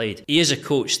be played. He is a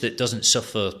coach that doesn't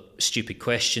suffer stupid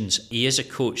questions. He is a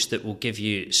coach that will give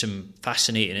you some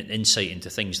fascinating insight into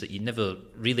things that you never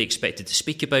really expected to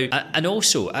speak about. And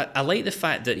also, I like the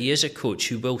fact that he is a coach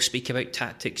who will speak about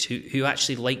tactics, who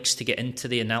actually likes to get into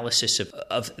the analysis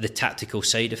of the tactical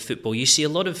side of football. You see a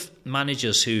lot of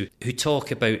managers who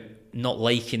talk about not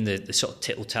liking the sort of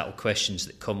tittle-tattle questions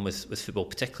that come with football,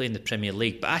 particularly in the Premier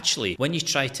League. But actually, when you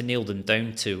try to nail them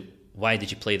down to why did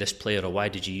you play this player or why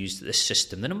did you use this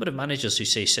system, the number of managers who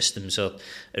say systems are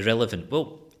irrelevant,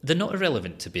 well, they're not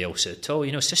irrelevant to Bielsa at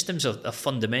all. Systems are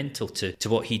fundamental to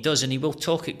what he does, and he will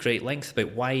talk at great length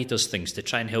about why he does things to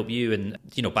try and help you and,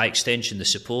 by extension, the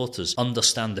supporters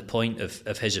understand the point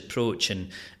of his approach and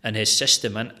his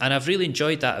system. And I've really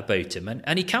enjoyed that about him.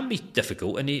 And he can be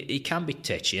difficult and he can be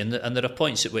tetchy, and there are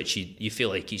points at which you feel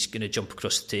like he's going to jump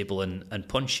across the table and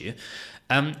punch you.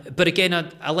 But again,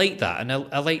 I like that, and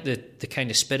I like the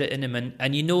kind of spirit in him,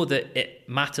 and you know that it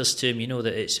matters to him, you know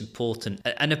that it's important,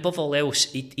 and above all else,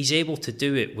 he's able to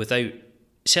do it without,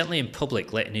 certainly in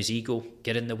public, letting his ego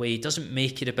get in the way. He doesn't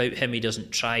make it about him, he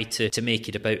doesn't try to make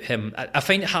it about him. I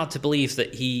find it hard to believe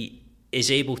that he is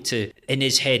able to, in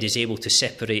his head, is able to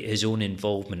separate his own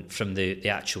involvement from the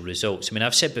actual results. I mean,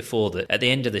 I've said before that at the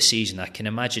end of the season, I can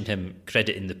imagine him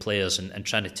crediting the players and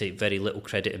trying to take very little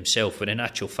credit himself, when in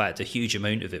actual fact, a huge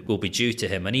amount of it will be due to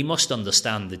him. And he must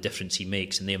understand the difference he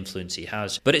makes and the influence he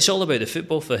has. But it's all about the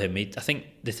football for him. I think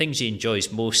the things he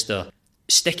enjoys most are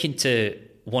sticking to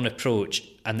one approach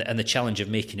and the challenge of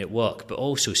making it work, but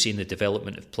also seeing the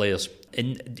development of players,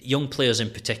 and young players in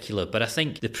particular. But I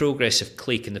think the progress of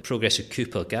Cleek and the progress of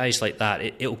Cooper, guys like that,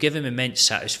 it'll give him immense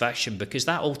satisfaction, because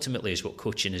that ultimately is what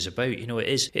coaching is about. You know,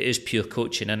 it is pure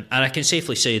coaching, and I can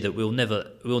safely say that we'll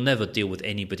never deal with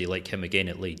anybody like him again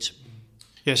at Leeds.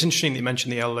 Yeah, it's interesting that you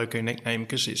mentioned the El Loco nickname,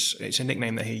 because it's a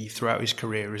nickname that he, throughout his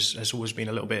career, has always been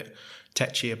a little bit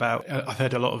tetchy about. I've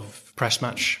heard a lot of press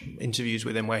match interviews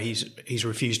with him where he's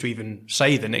refused to even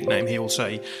say the nickname. He'll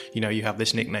say, you know, you have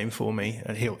this nickname for me,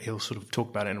 and he'll sort of talk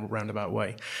about it in a roundabout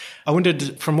way. I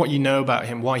wondered, from what you know about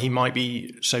him, why he might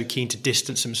be so keen to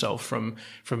distance himself from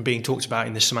being talked about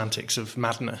in the semantics of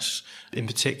madness in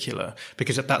particular,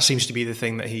 because that seems to be the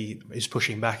thing that he is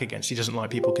pushing back against. He doesn't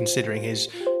like people considering his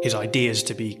ideas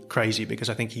to be crazy, because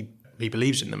I think he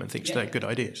believes in them and thinks they're good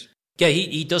ideas. Yeah,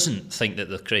 he doesn't think that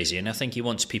they're crazy, and I think he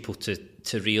wants people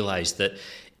to realise that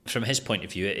from his point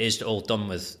of view, it is all done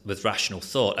with rational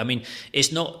thought. I mean,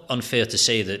 it's not unfair to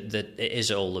say that it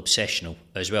is all obsessional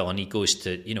as well, and he goes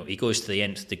to the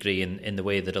nth degree in the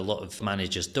way that a lot of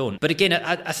managers don't. But again,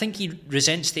 I think he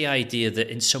resents the idea that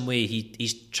in some way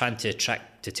he's trying to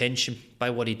attract attention by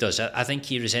what he does. I think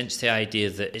he resents the idea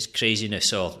that his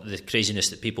craziness, or the craziness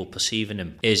that people perceive in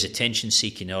him, is attention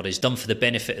seeking, or is done for the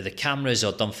benefit of the cameras,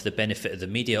 or done for the benefit of the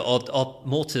media, or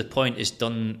more to the point, is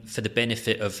done for the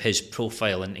benefit of his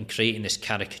profile and creating this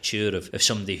caricature of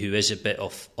somebody who is a bit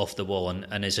off the wall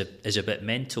and is a bit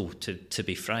mental, to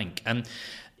be frank. And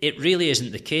it really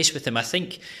isn't the case with him. I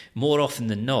think more often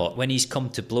than not, when he's come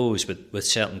to blows with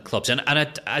certain clubs, and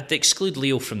I'd exclude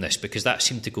Leo from this, because that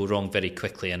seemed to go wrong very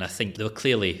quickly, and I think there were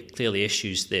clearly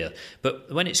issues there.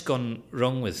 But when it's gone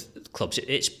wrong with clubs,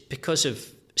 it's because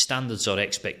of standards or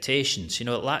expectations. You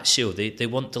know, at Lazio, they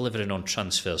weren't delivering on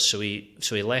transfers, so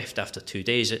he left after 2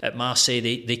 days. At Marseille,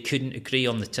 they couldn't agree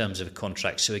on the terms of a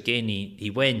contract, so again he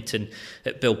went. And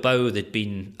at Bilbao, there'd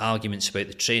been arguments about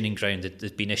the training ground,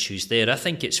 there'd been issues there. I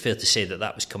think it's fair to say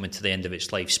that was coming to the end of its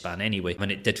lifespan anyway,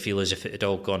 and it did feel as if it had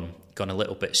all gone a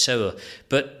little bit sour.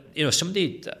 But you know,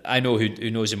 somebody I know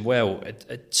who knows him well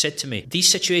said to me, these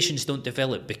situations don't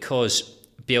develop because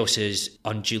Bielsa is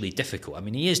unduly difficult. I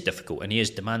mean, he is difficult and he is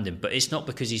demanding, but it's not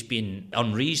because he's being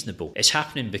unreasonable. It's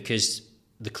happening because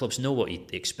the clubs know what he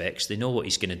expects, they know what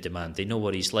he's going to demand, they know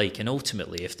what he's like, and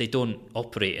ultimately, if they don't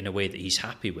operate in a way that he's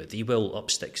happy with, he will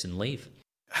up sticks and leave.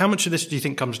 How much of this do you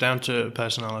think comes down to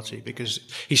personality? Because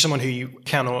he's someone who you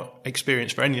cannot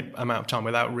experience for any amount of time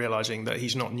without realising that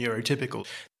he's not neurotypical.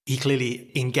 He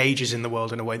clearly engages in the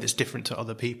world in a way that's different to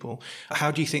other people. How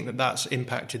do you think that that's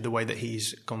impacted the way that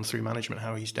he's gone through management,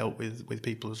 how he's dealt with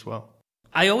people as well?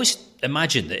 I always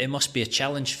imagine that it must be a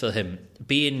challenge for him,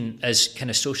 being as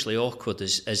kind of socially awkward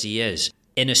as he is,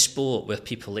 in a sport where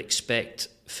people expect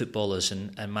footballers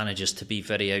and managers to be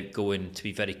very outgoing, to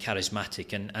be very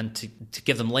charismatic, and to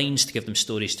give them lines, to give them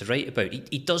stories to write about.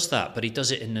 He does that, but he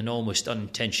does it in an almost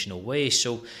unintentional way.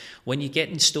 So when you're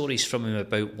getting stories from him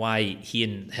about why he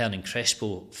and Hernan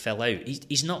Crespo fell out,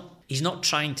 he's not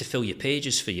trying to fill your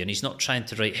pages for you, and he's not trying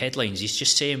to write headlines. He's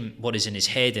just saying what is in his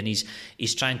head, and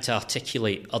he's trying to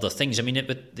articulate other things. I mean,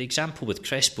 the example with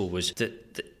Crespo was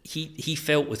that he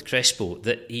felt with Crespo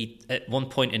that he, at one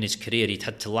point in his career, he'd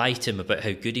had to lie to him about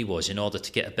how good he was in order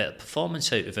to get a better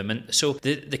performance out of him. And so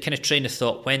the kind of train of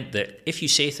thought went that if you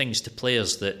say things to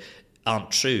players that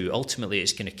aren't true, ultimately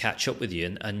it's going to catch up with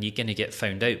you, and you're going to get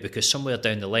found out, because somewhere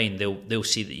down the line they'll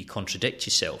see that you contradict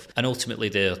yourself, and ultimately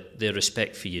their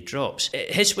respect for you drops.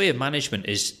 His way of management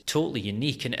is totally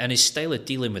unique, and his style of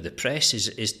dealing with the press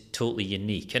is totally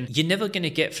unique, and you're never going to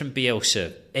get from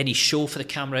Bielsa any show for the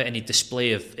camera, any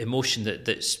display of emotion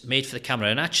that's made for the camera.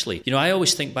 And actually, you know, I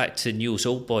always think back to Newell's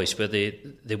Old Boys, where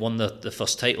they won the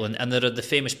first title, and there are the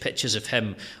famous pictures of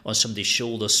him on somebody's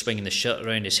shoulders swinging the shirt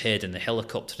around his head and the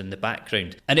helicopter in the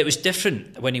background. And it was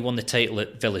different when he won the title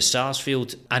at Villa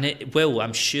Sarsfield, and it will,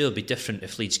 I'm sure, be different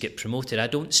if Leeds get promoted. I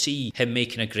don't see him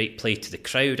making a great play to the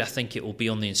crowd. I think it will be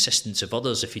on the insistence of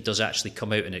others if he does actually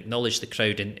come out and acknowledge the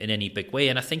crowd in any big way.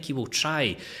 And I think he will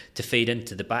try to fade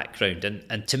into the background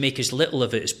and to make as little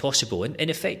of it as possible, and in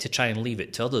effect to try and leave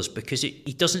it to others, because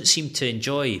he doesn't seem to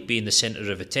enjoy being the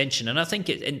centre of attention. And I think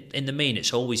in the main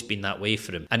it's always been that way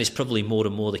for him, and it's probably more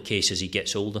and more the case as he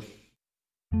gets older.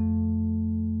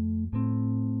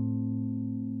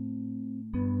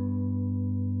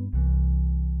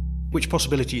 Which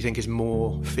possibility do you think is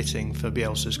more fitting for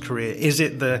Bielsa's career? Is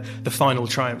it the final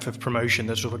triumph of promotion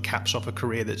that sort of caps off a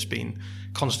career that's been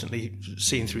constantly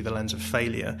seen through the lens of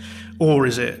failure? Or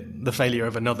is it the failure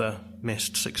of another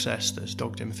missed success that's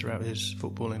dogged him throughout his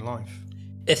footballing life?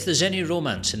 If there's any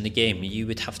romance in the game, you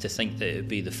would have to think that it would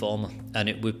be the former, and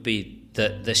it would be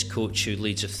that this coach who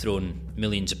Leeds have thrown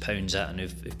millions of pounds at and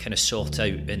have kind of sought out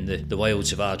in the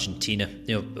wilds of Argentina,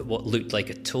 what looked like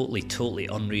a totally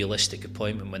unrealistic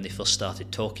appointment when they first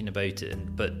started talking about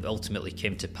it, but ultimately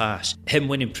came to pass. Him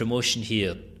winning promotion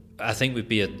here, I think, would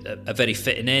be a very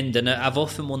fitting end, and I've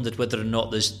often wondered whether or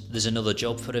not there's another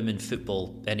job for him in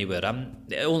football anywhere.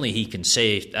 Only he can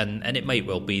say, and it might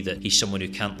well be that he's someone who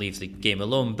can't leave the game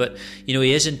alone, but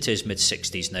he is into his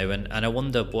mid-60s now, and I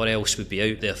wonder what else would be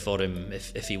out there for him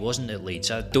if he wasn't at Leeds.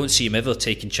 I don't see him ever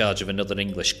taking charge of another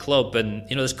English club, and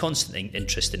there's constant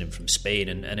interest in him from Spain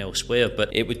and elsewhere, but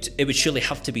it would surely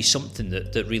have to be something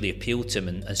that really appealed to him,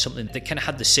 and something that kind of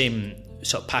had the same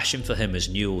sort of passion for him as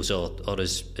Newell's or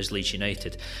as Leeds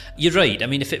United. You're right. I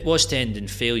mean, if it was to end in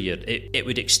failure, it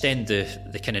would extend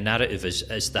the kind of narrative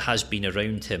as there has been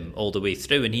around him all the way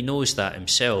through, and he knows that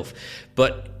himself.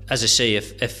 But as I say,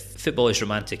 if football is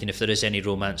romantic and if there is any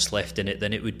romance left in it,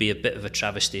 then it would be a bit of a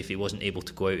travesty if he wasn't able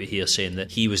to go out of here saying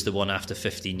that he was the one after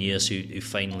 15 years who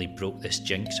finally broke this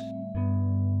jinx.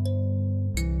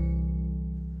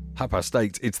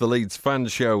 8:30, it's the Leeds Fan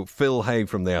Show. Phil Hay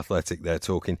from The Athletic there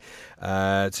talking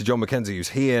to John McKenzie, who's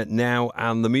here now,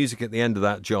 and the music at the end of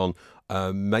that, John,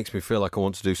 makes me feel like I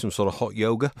want to do some sort of hot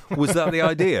yoga. Was that the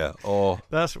idea? Or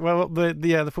that's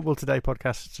the Football Today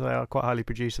podcasts, they are quite highly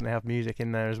produced and they have music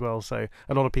in there as well. So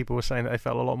a lot of people were saying that they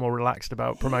felt a lot more relaxed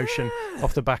about promotion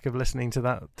off the back of listening to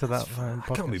that podcast.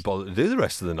 I can't be bothered to do the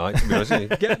rest of the night, to be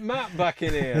honest. Get Matt back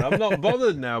in here. I'm not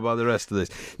bothered now by the rest of this.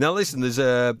 Now listen, there's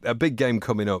a big game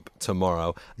coming up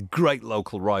tomorrow. Great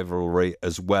local rivalry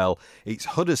as well. It's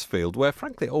Huddersfield, where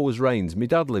frankly it always rains. My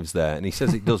dad lives there and he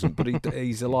says it doesn't, but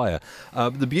he's a liar.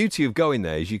 The beauty of going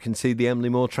there is you can see the Emily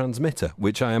Moore transmitter,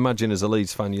 which I imagine as a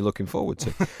Leeds fan you're looking forward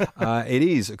to. It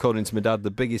is, according to my dad, the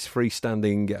biggest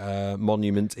freestanding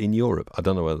monument in Europe. I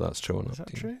don't know whether that's true or not. Is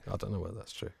that true? I don't know whether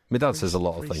that's true. My dad says a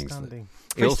lot of things.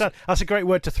 That's a great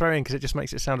word to throw in because it just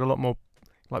makes it sound a lot more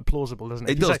plausible, doesn't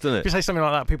it? It does, doesn't it? If you say something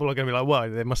like that, people are going to be like, well,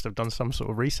 they must have done some sort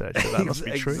of research, but that must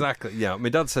be true. Exactly, yeah. My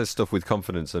dad says stuff with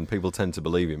confidence and people tend to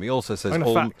believe him. He also says... I'm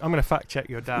going to fact check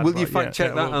your dad. Will you fact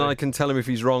check that and I can tell him if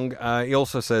he's wrong? He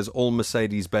also says all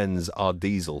Mercedes-Benz are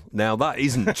diesel. Now, that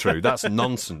isn't true. That's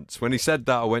nonsense. When he said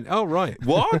that, I went, oh, right.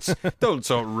 What? Don't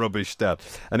talk rubbish, Dad.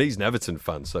 And he's an Everton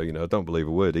fan, so, I don't believe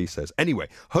a word he says. Anyway,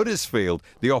 Huddersfield,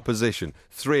 the opposition,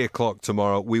 3:00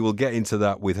 tomorrow. We will get into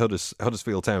that with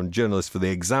Huddersfield Town journalist for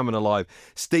the Examiner Live,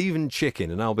 Stephen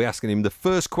Chicken, and I'll be asking him the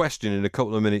first question in a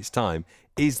couple of minutes' time.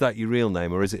 Is that your real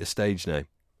name or is it a stage name?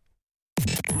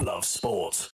 Love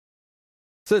Sport.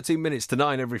 13 minutes to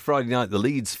 9 every Friday night, the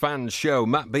Leeds Fan Show.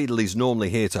 Matt Beadle is normally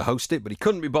here to host it, but he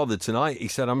couldn't be bothered tonight. He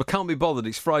said, I can't be bothered,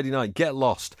 it's Friday night, get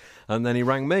lost. And then he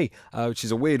rang me, which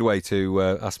is a weird way to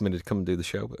ask me to come and do the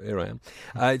show, but here I am.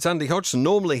 It's Andy Hodgson,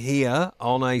 normally here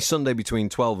on a Sunday between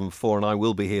 12 and 4, and I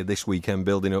will be here this weekend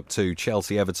building up to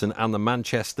Chelsea, Everton and the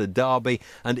Manchester Derby.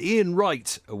 And Ian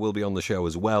Wright will be on the show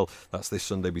as well. That's this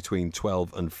Sunday between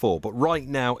 12 and 4. But right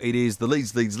now it is the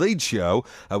Leeds show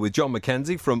with John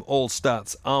McKenzie from All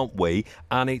Stats, Aren't We?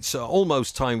 And it's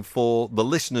almost time for the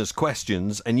listeners'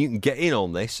 questions, and you can get in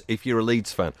on this if you're a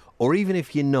Leeds fan, or even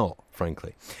if you're not,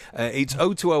 frankly. It's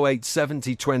 0208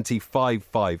 70 20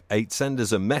 558. Send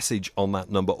us a message on that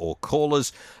number or call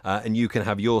us, and you can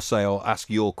have your say or ask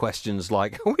your questions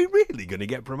like, are we really going to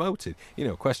get promoted?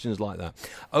 Questions like that.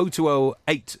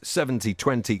 0208 70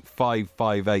 20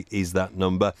 558 is that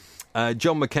number.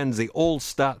 John McKenzie, All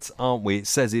Stats, Aren't We? It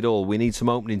says it all. We need some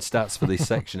opening stats for this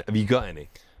section. Have you got any?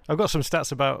 I've got some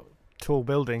stats about tall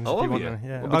buildings. Oh, if you yeah. Want to,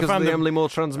 yeah. Well, because of the Emily Moore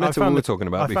transmitter we were talking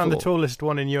about before. I found the tallest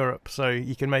one in Europe, so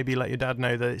you can maybe let your dad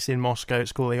know that it's in Moscow.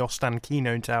 It's called the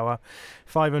Ostankino Tower,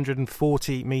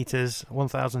 540 metres,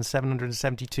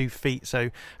 1,772 feet, so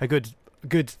a good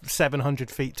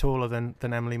 700 feet taller than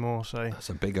Emily Moore. So that's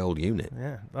a big old unit.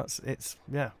 Yeah, it's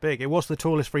big. It was the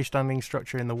tallest freestanding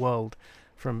structure in the world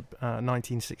from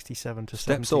 1967 to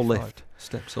 75.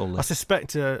 Steps or lift? I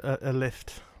suspect a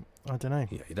lift. I don't know.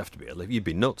 Yeah, you'd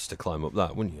be nuts to climb up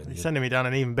that, wouldn't you? You're sending me down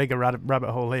an even bigger rabbit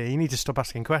hole here. You need to stop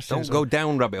asking questions. Don't go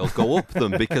down rabbit holes, go up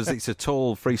them, because it's a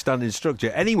tall, freestanding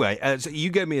structure. Anyway, so you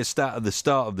gave me a stat at the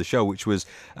start of the show, which was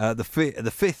the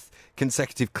fifth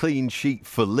consecutive clean sheet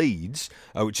for Leeds,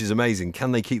 which is amazing.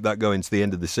 Can they keep that going to the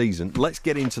end of the season? Let's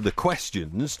get into the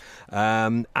questions,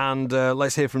 and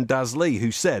let's hear from Daz Lee,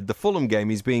 who said the Fulham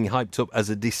game is being hyped up as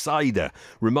a decider.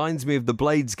 Reminds me of the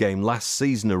Blades game last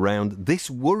season around. This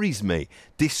worries me.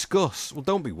 Discuss. Well,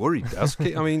 don't be worried, Daz.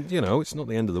 I mean, it's not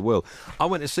the end of the world. I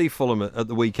went to see Fulham at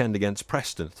the weekend against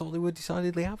Preston. I thought they were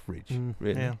decidedly average,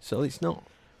 really. Yeah. So it's not.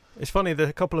 It's funny that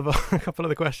a couple of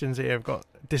the questions here have got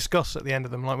discuss at the end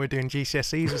of them, like we're doing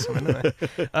GCSEs or something, don't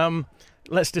they?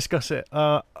 Let's discuss it.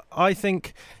 I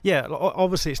think,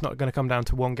 obviously it's not going to come down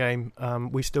to one game.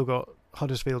 We've still got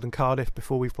Huddersfield and Cardiff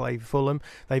before we play Fulham.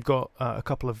 They've got a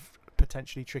couple of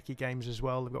potentially tricky games as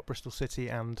well. They've got Bristol City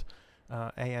and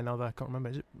another. I can't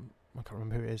remember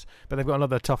who it is, but they've got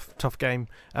another tough game.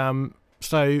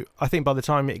 So I think by the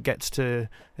time it gets to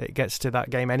that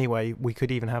game anyway, we could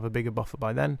even have a bigger buffer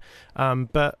by then.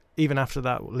 But even after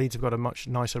that, Leeds have got a much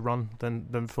nicer run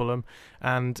than Fulham,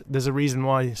 and there's a reason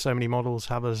why so many models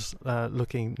have us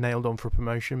looking nailed on for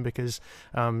promotion, because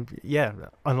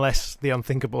unless the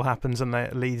unthinkable happens and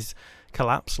Leeds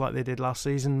collapse like they did last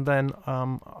season, then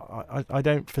I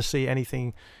don't foresee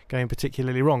anything going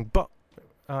particularly wrong. But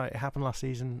it happened last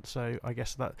season, so I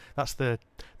guess that's the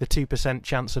 2%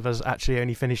 chance of us actually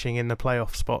only finishing in the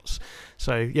playoff spots.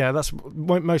 So yeah, that's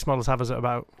most models have us at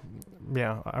about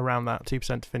around that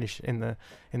 2% to finish in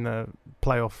the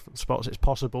playoff spots. It's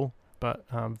possible, but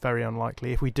very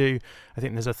unlikely. If we do, I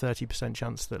think there's a 30%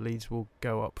 chance that Leeds will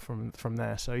go up from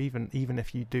there. So even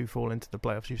if you do fall into the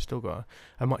playoffs, you've still got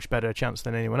a much better chance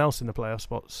than anyone else in the playoff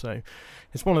spots. So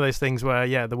it's one of those things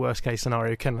where the worst case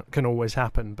scenario can always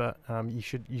happen, but you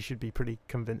should be pretty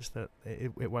convinced that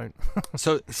it won't.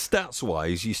 So stats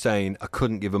wise, you're saying I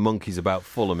couldn't give a monkeys about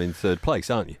Fulham in third place,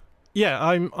 aren't you? Yeah,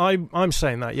 I'm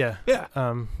saying that. Yeah.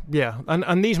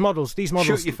 And these models.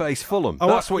 Shoot your face, Fulham.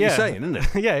 That's what you're saying, isn't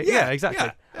it? yeah, exactly.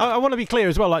 Yeah. I want to be clear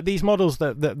as well. Like, these models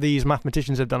that these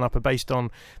mathematicians have done up are based on.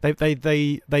 They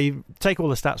take all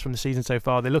the stats from the season so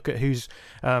far. They look at who's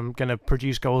going to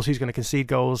produce goals, who's going to concede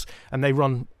goals, and they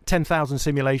run 10,000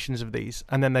 simulations of these,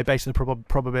 and then they base the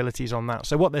probabilities on that.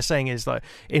 So what they're saying is that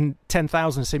in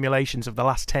 10,000 simulations of the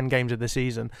last 10 games of the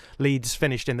season, Leeds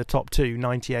finished in the top 2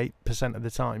 98% of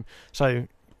the time. So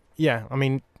yeah, I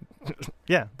mean,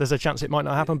 there's a chance it might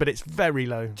not happen, but it's very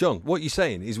low. John, what you're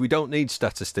saying is we don't need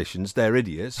statisticians. They're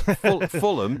idiots.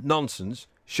 Fulham, nonsense.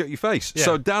 Shut your face. Yeah,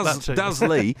 so Daz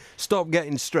Lee, stop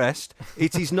getting stressed.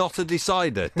 It is not a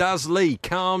decider. Daz Lee,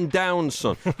 calm down,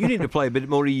 son. You need to play a bit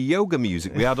more of your yoga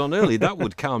music we had on earlier. That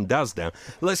would calm Daz down.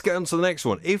 Let's get on to the next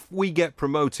one. If we get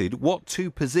promoted, what 2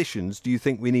 positions do you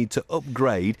think we need to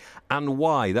upgrade, and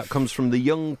why? That comes from the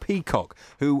young Peacock,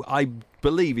 who I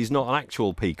believe is not an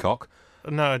actual peacock.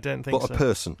 No, I don't think so. But a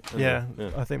person. Yeah,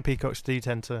 I think peacocks do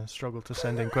tend to struggle to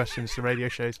send in questions to radio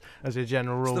shows as a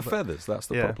general rule. It's the feathers, that's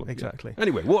the problem. Exactly. Yeah.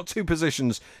 Anyway, what 2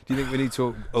 positions do you think we need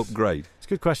to upgrade? It's a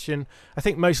good question. I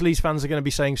think most Leeds fans are going to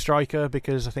be saying striker,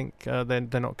 because I think they're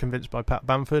not convinced by Pat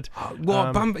Bamford. Are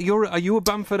you a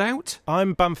Bamford out?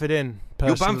 I'm Bamford in.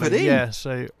 Personally. You're Bamford in? Yeah,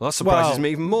 so... Well, that surprises me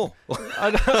even more.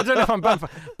 I don't know if I'm Bamford.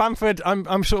 Bamford,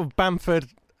 I'm sort of Bamford...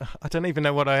 I don't even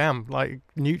know what I am. Like,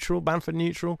 neutral, Bamford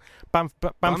neutral,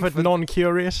 Bamford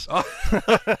non-curious. Oh.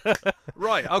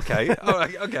 Right. Okay. All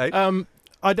right. Okay.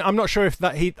 I'm not sure if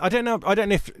that I don't know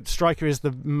if striker is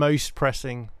the most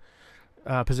pressing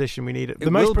position we need.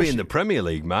 It will be in the Premier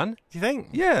League, man. Do you think?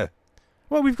 Yeah.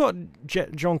 Well, we've got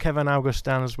Jean-Kevin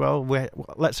Augustin as well.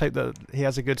 Let's hope that he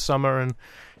has a good summer and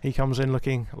he comes in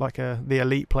looking like the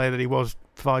elite player that he was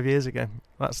 5 years ago.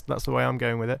 That's the way I'm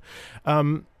going with it.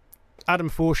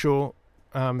 Adam Forshaw,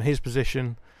 his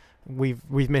position, we've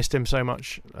missed him so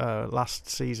much this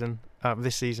season,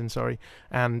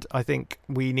 and I think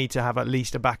we need to have at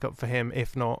least a backup for him.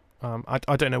 If not,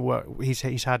 I don't know what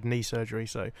he's had knee surgery,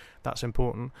 so that's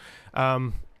important.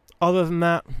 Other than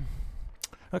that,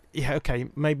 okay,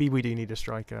 maybe we do need a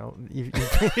striker. You've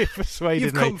persuaded me.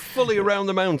 You've come fully around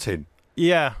the mountain.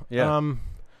 Yeah.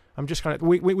 I'm just kind of.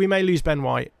 We may lose Ben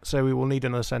White, so we will need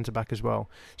another centre back as well.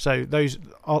 So those,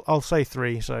 I'll say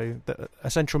 3. So a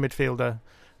central midfielder,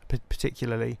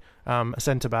 particularly, a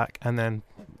centre back, and then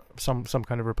some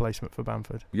kind of replacement for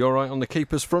Bamford. You all right on the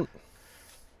keeper's front?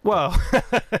 Well,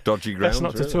 dodgy ground. That's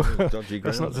not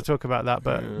to talk about that.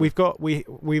 But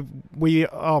we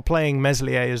are playing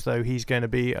Meslier as though he's going to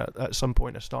be at some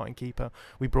point a starting keeper.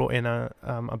 We brought in a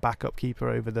backup keeper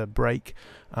over the break.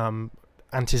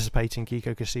 anticipating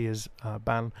Kiko Casilla's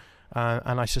ban.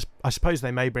 And I suppose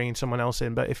they may bring in someone else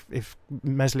in, but if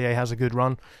Meslier has a good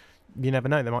run, you never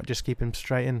know. They might just keep him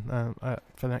straight in for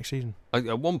the next season.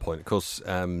 At one point, of course,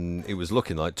 it was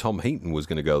looking like Tom Heaton was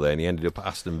going to go there, and he ended up at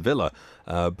Aston Villa.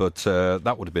 But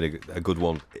that would have been a good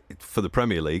one for the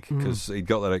Premier League because he'd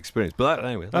got that experience. But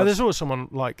anyway, there's always someone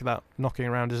like that knocking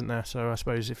around, isn't there? So I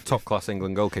suppose if top-class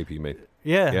England goalkeeper, you mean?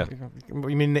 Yeah.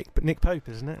 You mean Nick Pope,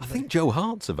 isn't it? I think Joe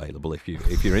Hart's available if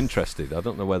you're interested. I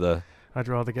don't know whether. I'd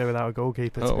rather go without a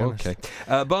goalkeeper, to be honest.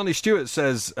 Okay. Barney Stewart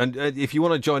says, and if you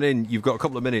want to join in, you've got a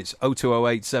couple of minutes,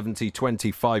 0208 70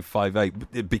 20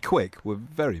 558. Be quick, we're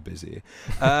very busy.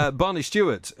 Barney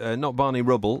Stewart, not Barney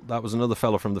Rubble, that was another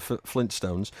fella from the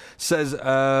Flintstones, says,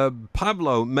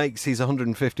 Pablo makes his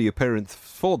 150 appearance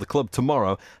for the club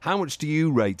tomorrow. How much do you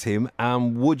rate him,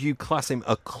 and would you class him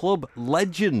a club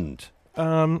legend?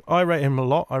 I rate him a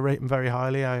lot. I rate him very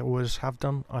highly. I always have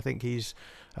done. I think he's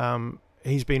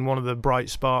been one of the bright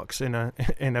sparks in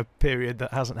a period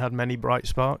that hasn't had many bright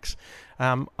sparks.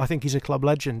 I think he's a club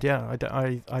legend. Yeah,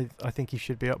 I think he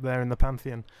should be up there in the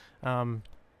pantheon.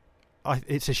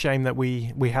 It's a shame that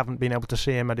we haven't been able to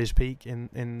see him at his peak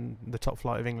in the top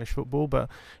flight of English football, but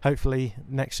hopefully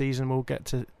next season we'll get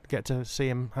to see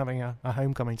him having a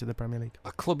homecoming to the Premier League.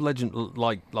 A club legend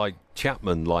like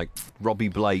Chapman, like Robbie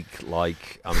Blake,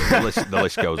 the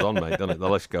list goes on, mate, doesn't it? The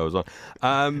list goes on.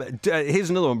 Here's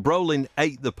another one. Brolin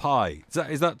ate the pie.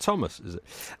 Is that Thomas? Is it?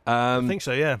 I think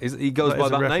so. Yeah. He goes by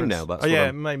that name now.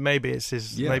 That's maybe it's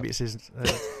his. Yeah. Maybe it's his.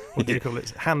 What do you call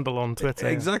it? Handle on Twitter.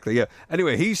 Exactly. Yeah.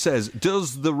 Anyway, he says,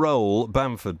 does the role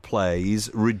Bamford plays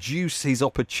reduce his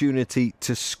opportunity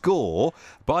to score?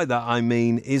 By that I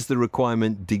mean, is the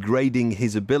requirement degrading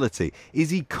his ability?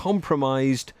 Is he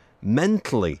compromised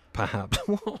mentally, perhaps?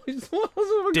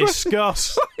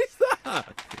 Discuss. What is that?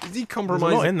 Is he compromised?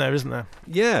 There's a lot in there, isn't there?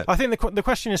 Yeah. I think the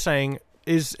question is saying,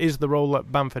 is the role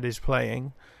that Bamford is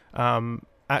playing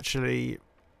actually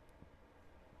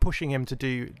pushing him to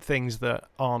do things that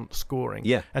aren't scoring?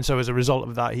 Yeah. And so as a result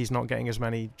of that, he's not getting as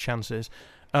many chances.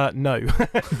 No,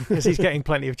 because he's getting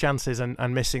plenty of chances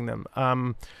and missing them.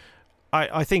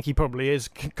 I think he probably is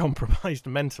compromised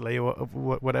mentally, or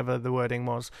whatever the wording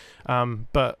was.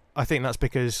 But I think that's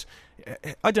because,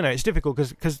 I don't know, it's difficult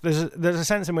because there's a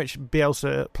sense in which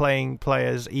Bielsa playing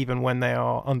players even when they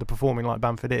are underperforming like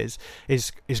Bamford is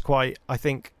quite, I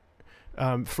think,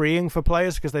 freeing for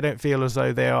players, because they don't feel as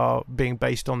though they are being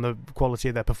based on the quality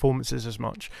of their performances as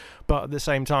much. But at the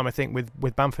same time, I think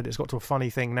with Bamford, it's got to a funny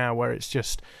thing now where it's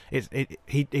just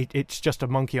it's just a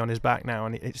monkey on his back now,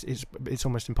 and it's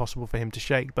almost impossible for him to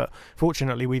shake. But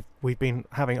fortunately, we've been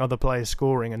having other players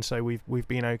scoring, and so we've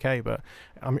been okay. But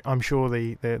I'm sure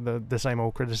the same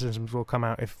old criticisms will come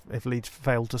out if Leeds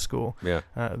fail to score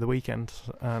at the weekend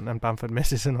and Bamford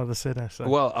misses another sitter. So.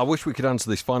 Well, I wish we could answer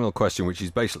this final question, which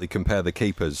is basically compare the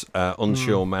keepers.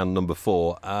 Unsure man number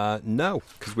 4. No,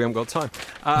 because we haven't got time.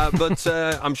 But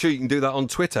I'm sure you can do that on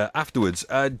Twitter afterwards.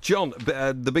 John,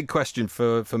 the big question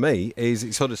for me is,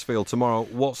 it's Huddersfield tomorrow.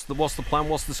 What's the plan?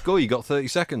 What's the score? You got 30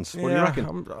 seconds. What do you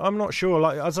reckon? I'm not sure.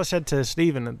 Like, as I said to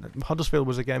Stephen, Huddersfield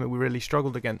was a game that we really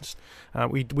struggled against.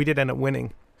 We did end up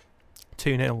winning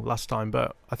 2-0 last time,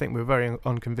 but I think we were very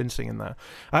unconvincing in that.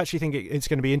 I actually think it's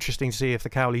going to be interesting to see if the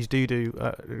Cowleys do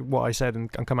what I said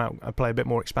and come out and play a bit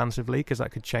more expansively, because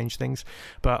that could change things.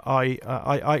 But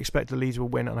I expect the Leeds will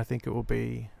win, and I think it will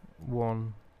be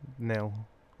 1-0.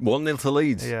 1-0 to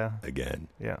Leeds. Yeah. Again.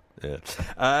 Yeah.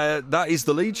 That is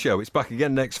the Leeds Show. It's back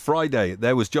again next Friday.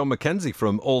 There was John McKenzie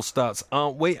from All Stats,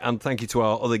 Aren't We? And thank you to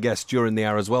our other guests during the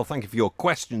hour as well. Thank you for your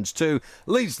questions too.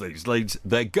 Leeds.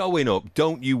 They're going up.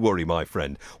 Don't you worry, my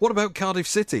friend. What about Cardiff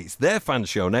City? It's their fan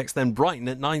show next, then Brighton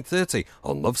at 9:30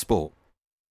 on Love Sport.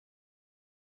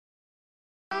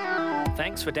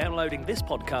 Thanks for downloading this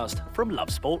podcast from Love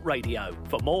Sport Radio.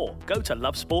 For more, go to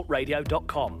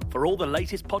lovesportradio.com for all the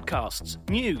latest podcasts,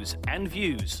 news and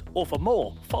views. Or for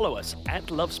more, follow us at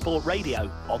Love Sport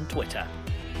Radio on Twitter.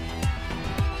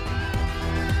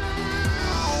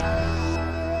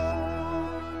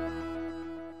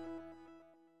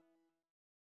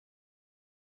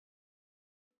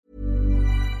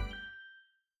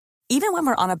 Even when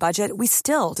we're on a budget, we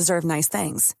still deserve nice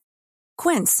things.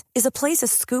 Quince is a place to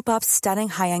scoop up stunning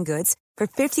high-end goods for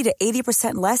 50 to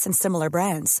 80% less than similar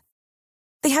brands.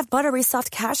 They have buttery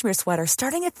soft cashmere sweaters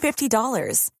starting at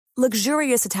 $50,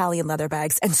 luxurious Italian leather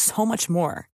bags, and so much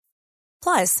more.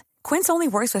 Plus, Quince only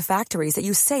works with factories that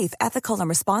use safe, ethical, and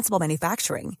responsible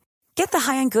manufacturing. Get the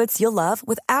high-end goods you'll love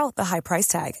without the high price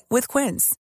tag with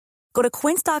Quince. Go to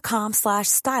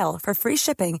quince.com/style for free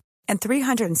shipping and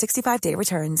 365-day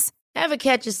returns. Ever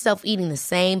catch yourself eating the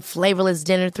same flavorless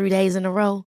dinner 3 days in a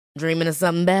row? Dreaming of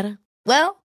something better?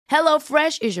 Well,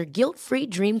 HelloFresh is your guilt-free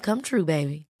dream come true,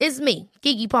 baby. It's me,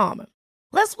 Keke Palmer.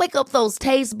 Let's wake up those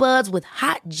taste buds with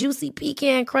hot, juicy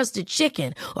pecan-crusted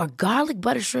chicken or garlic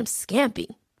butter shrimp scampi.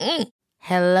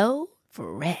 Hello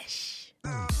Fresh.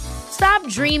 Stop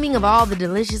dreaming of all the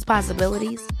delicious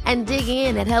possibilities and dig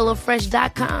in at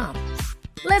HelloFresh.com.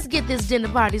 Let's get this dinner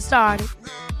party started.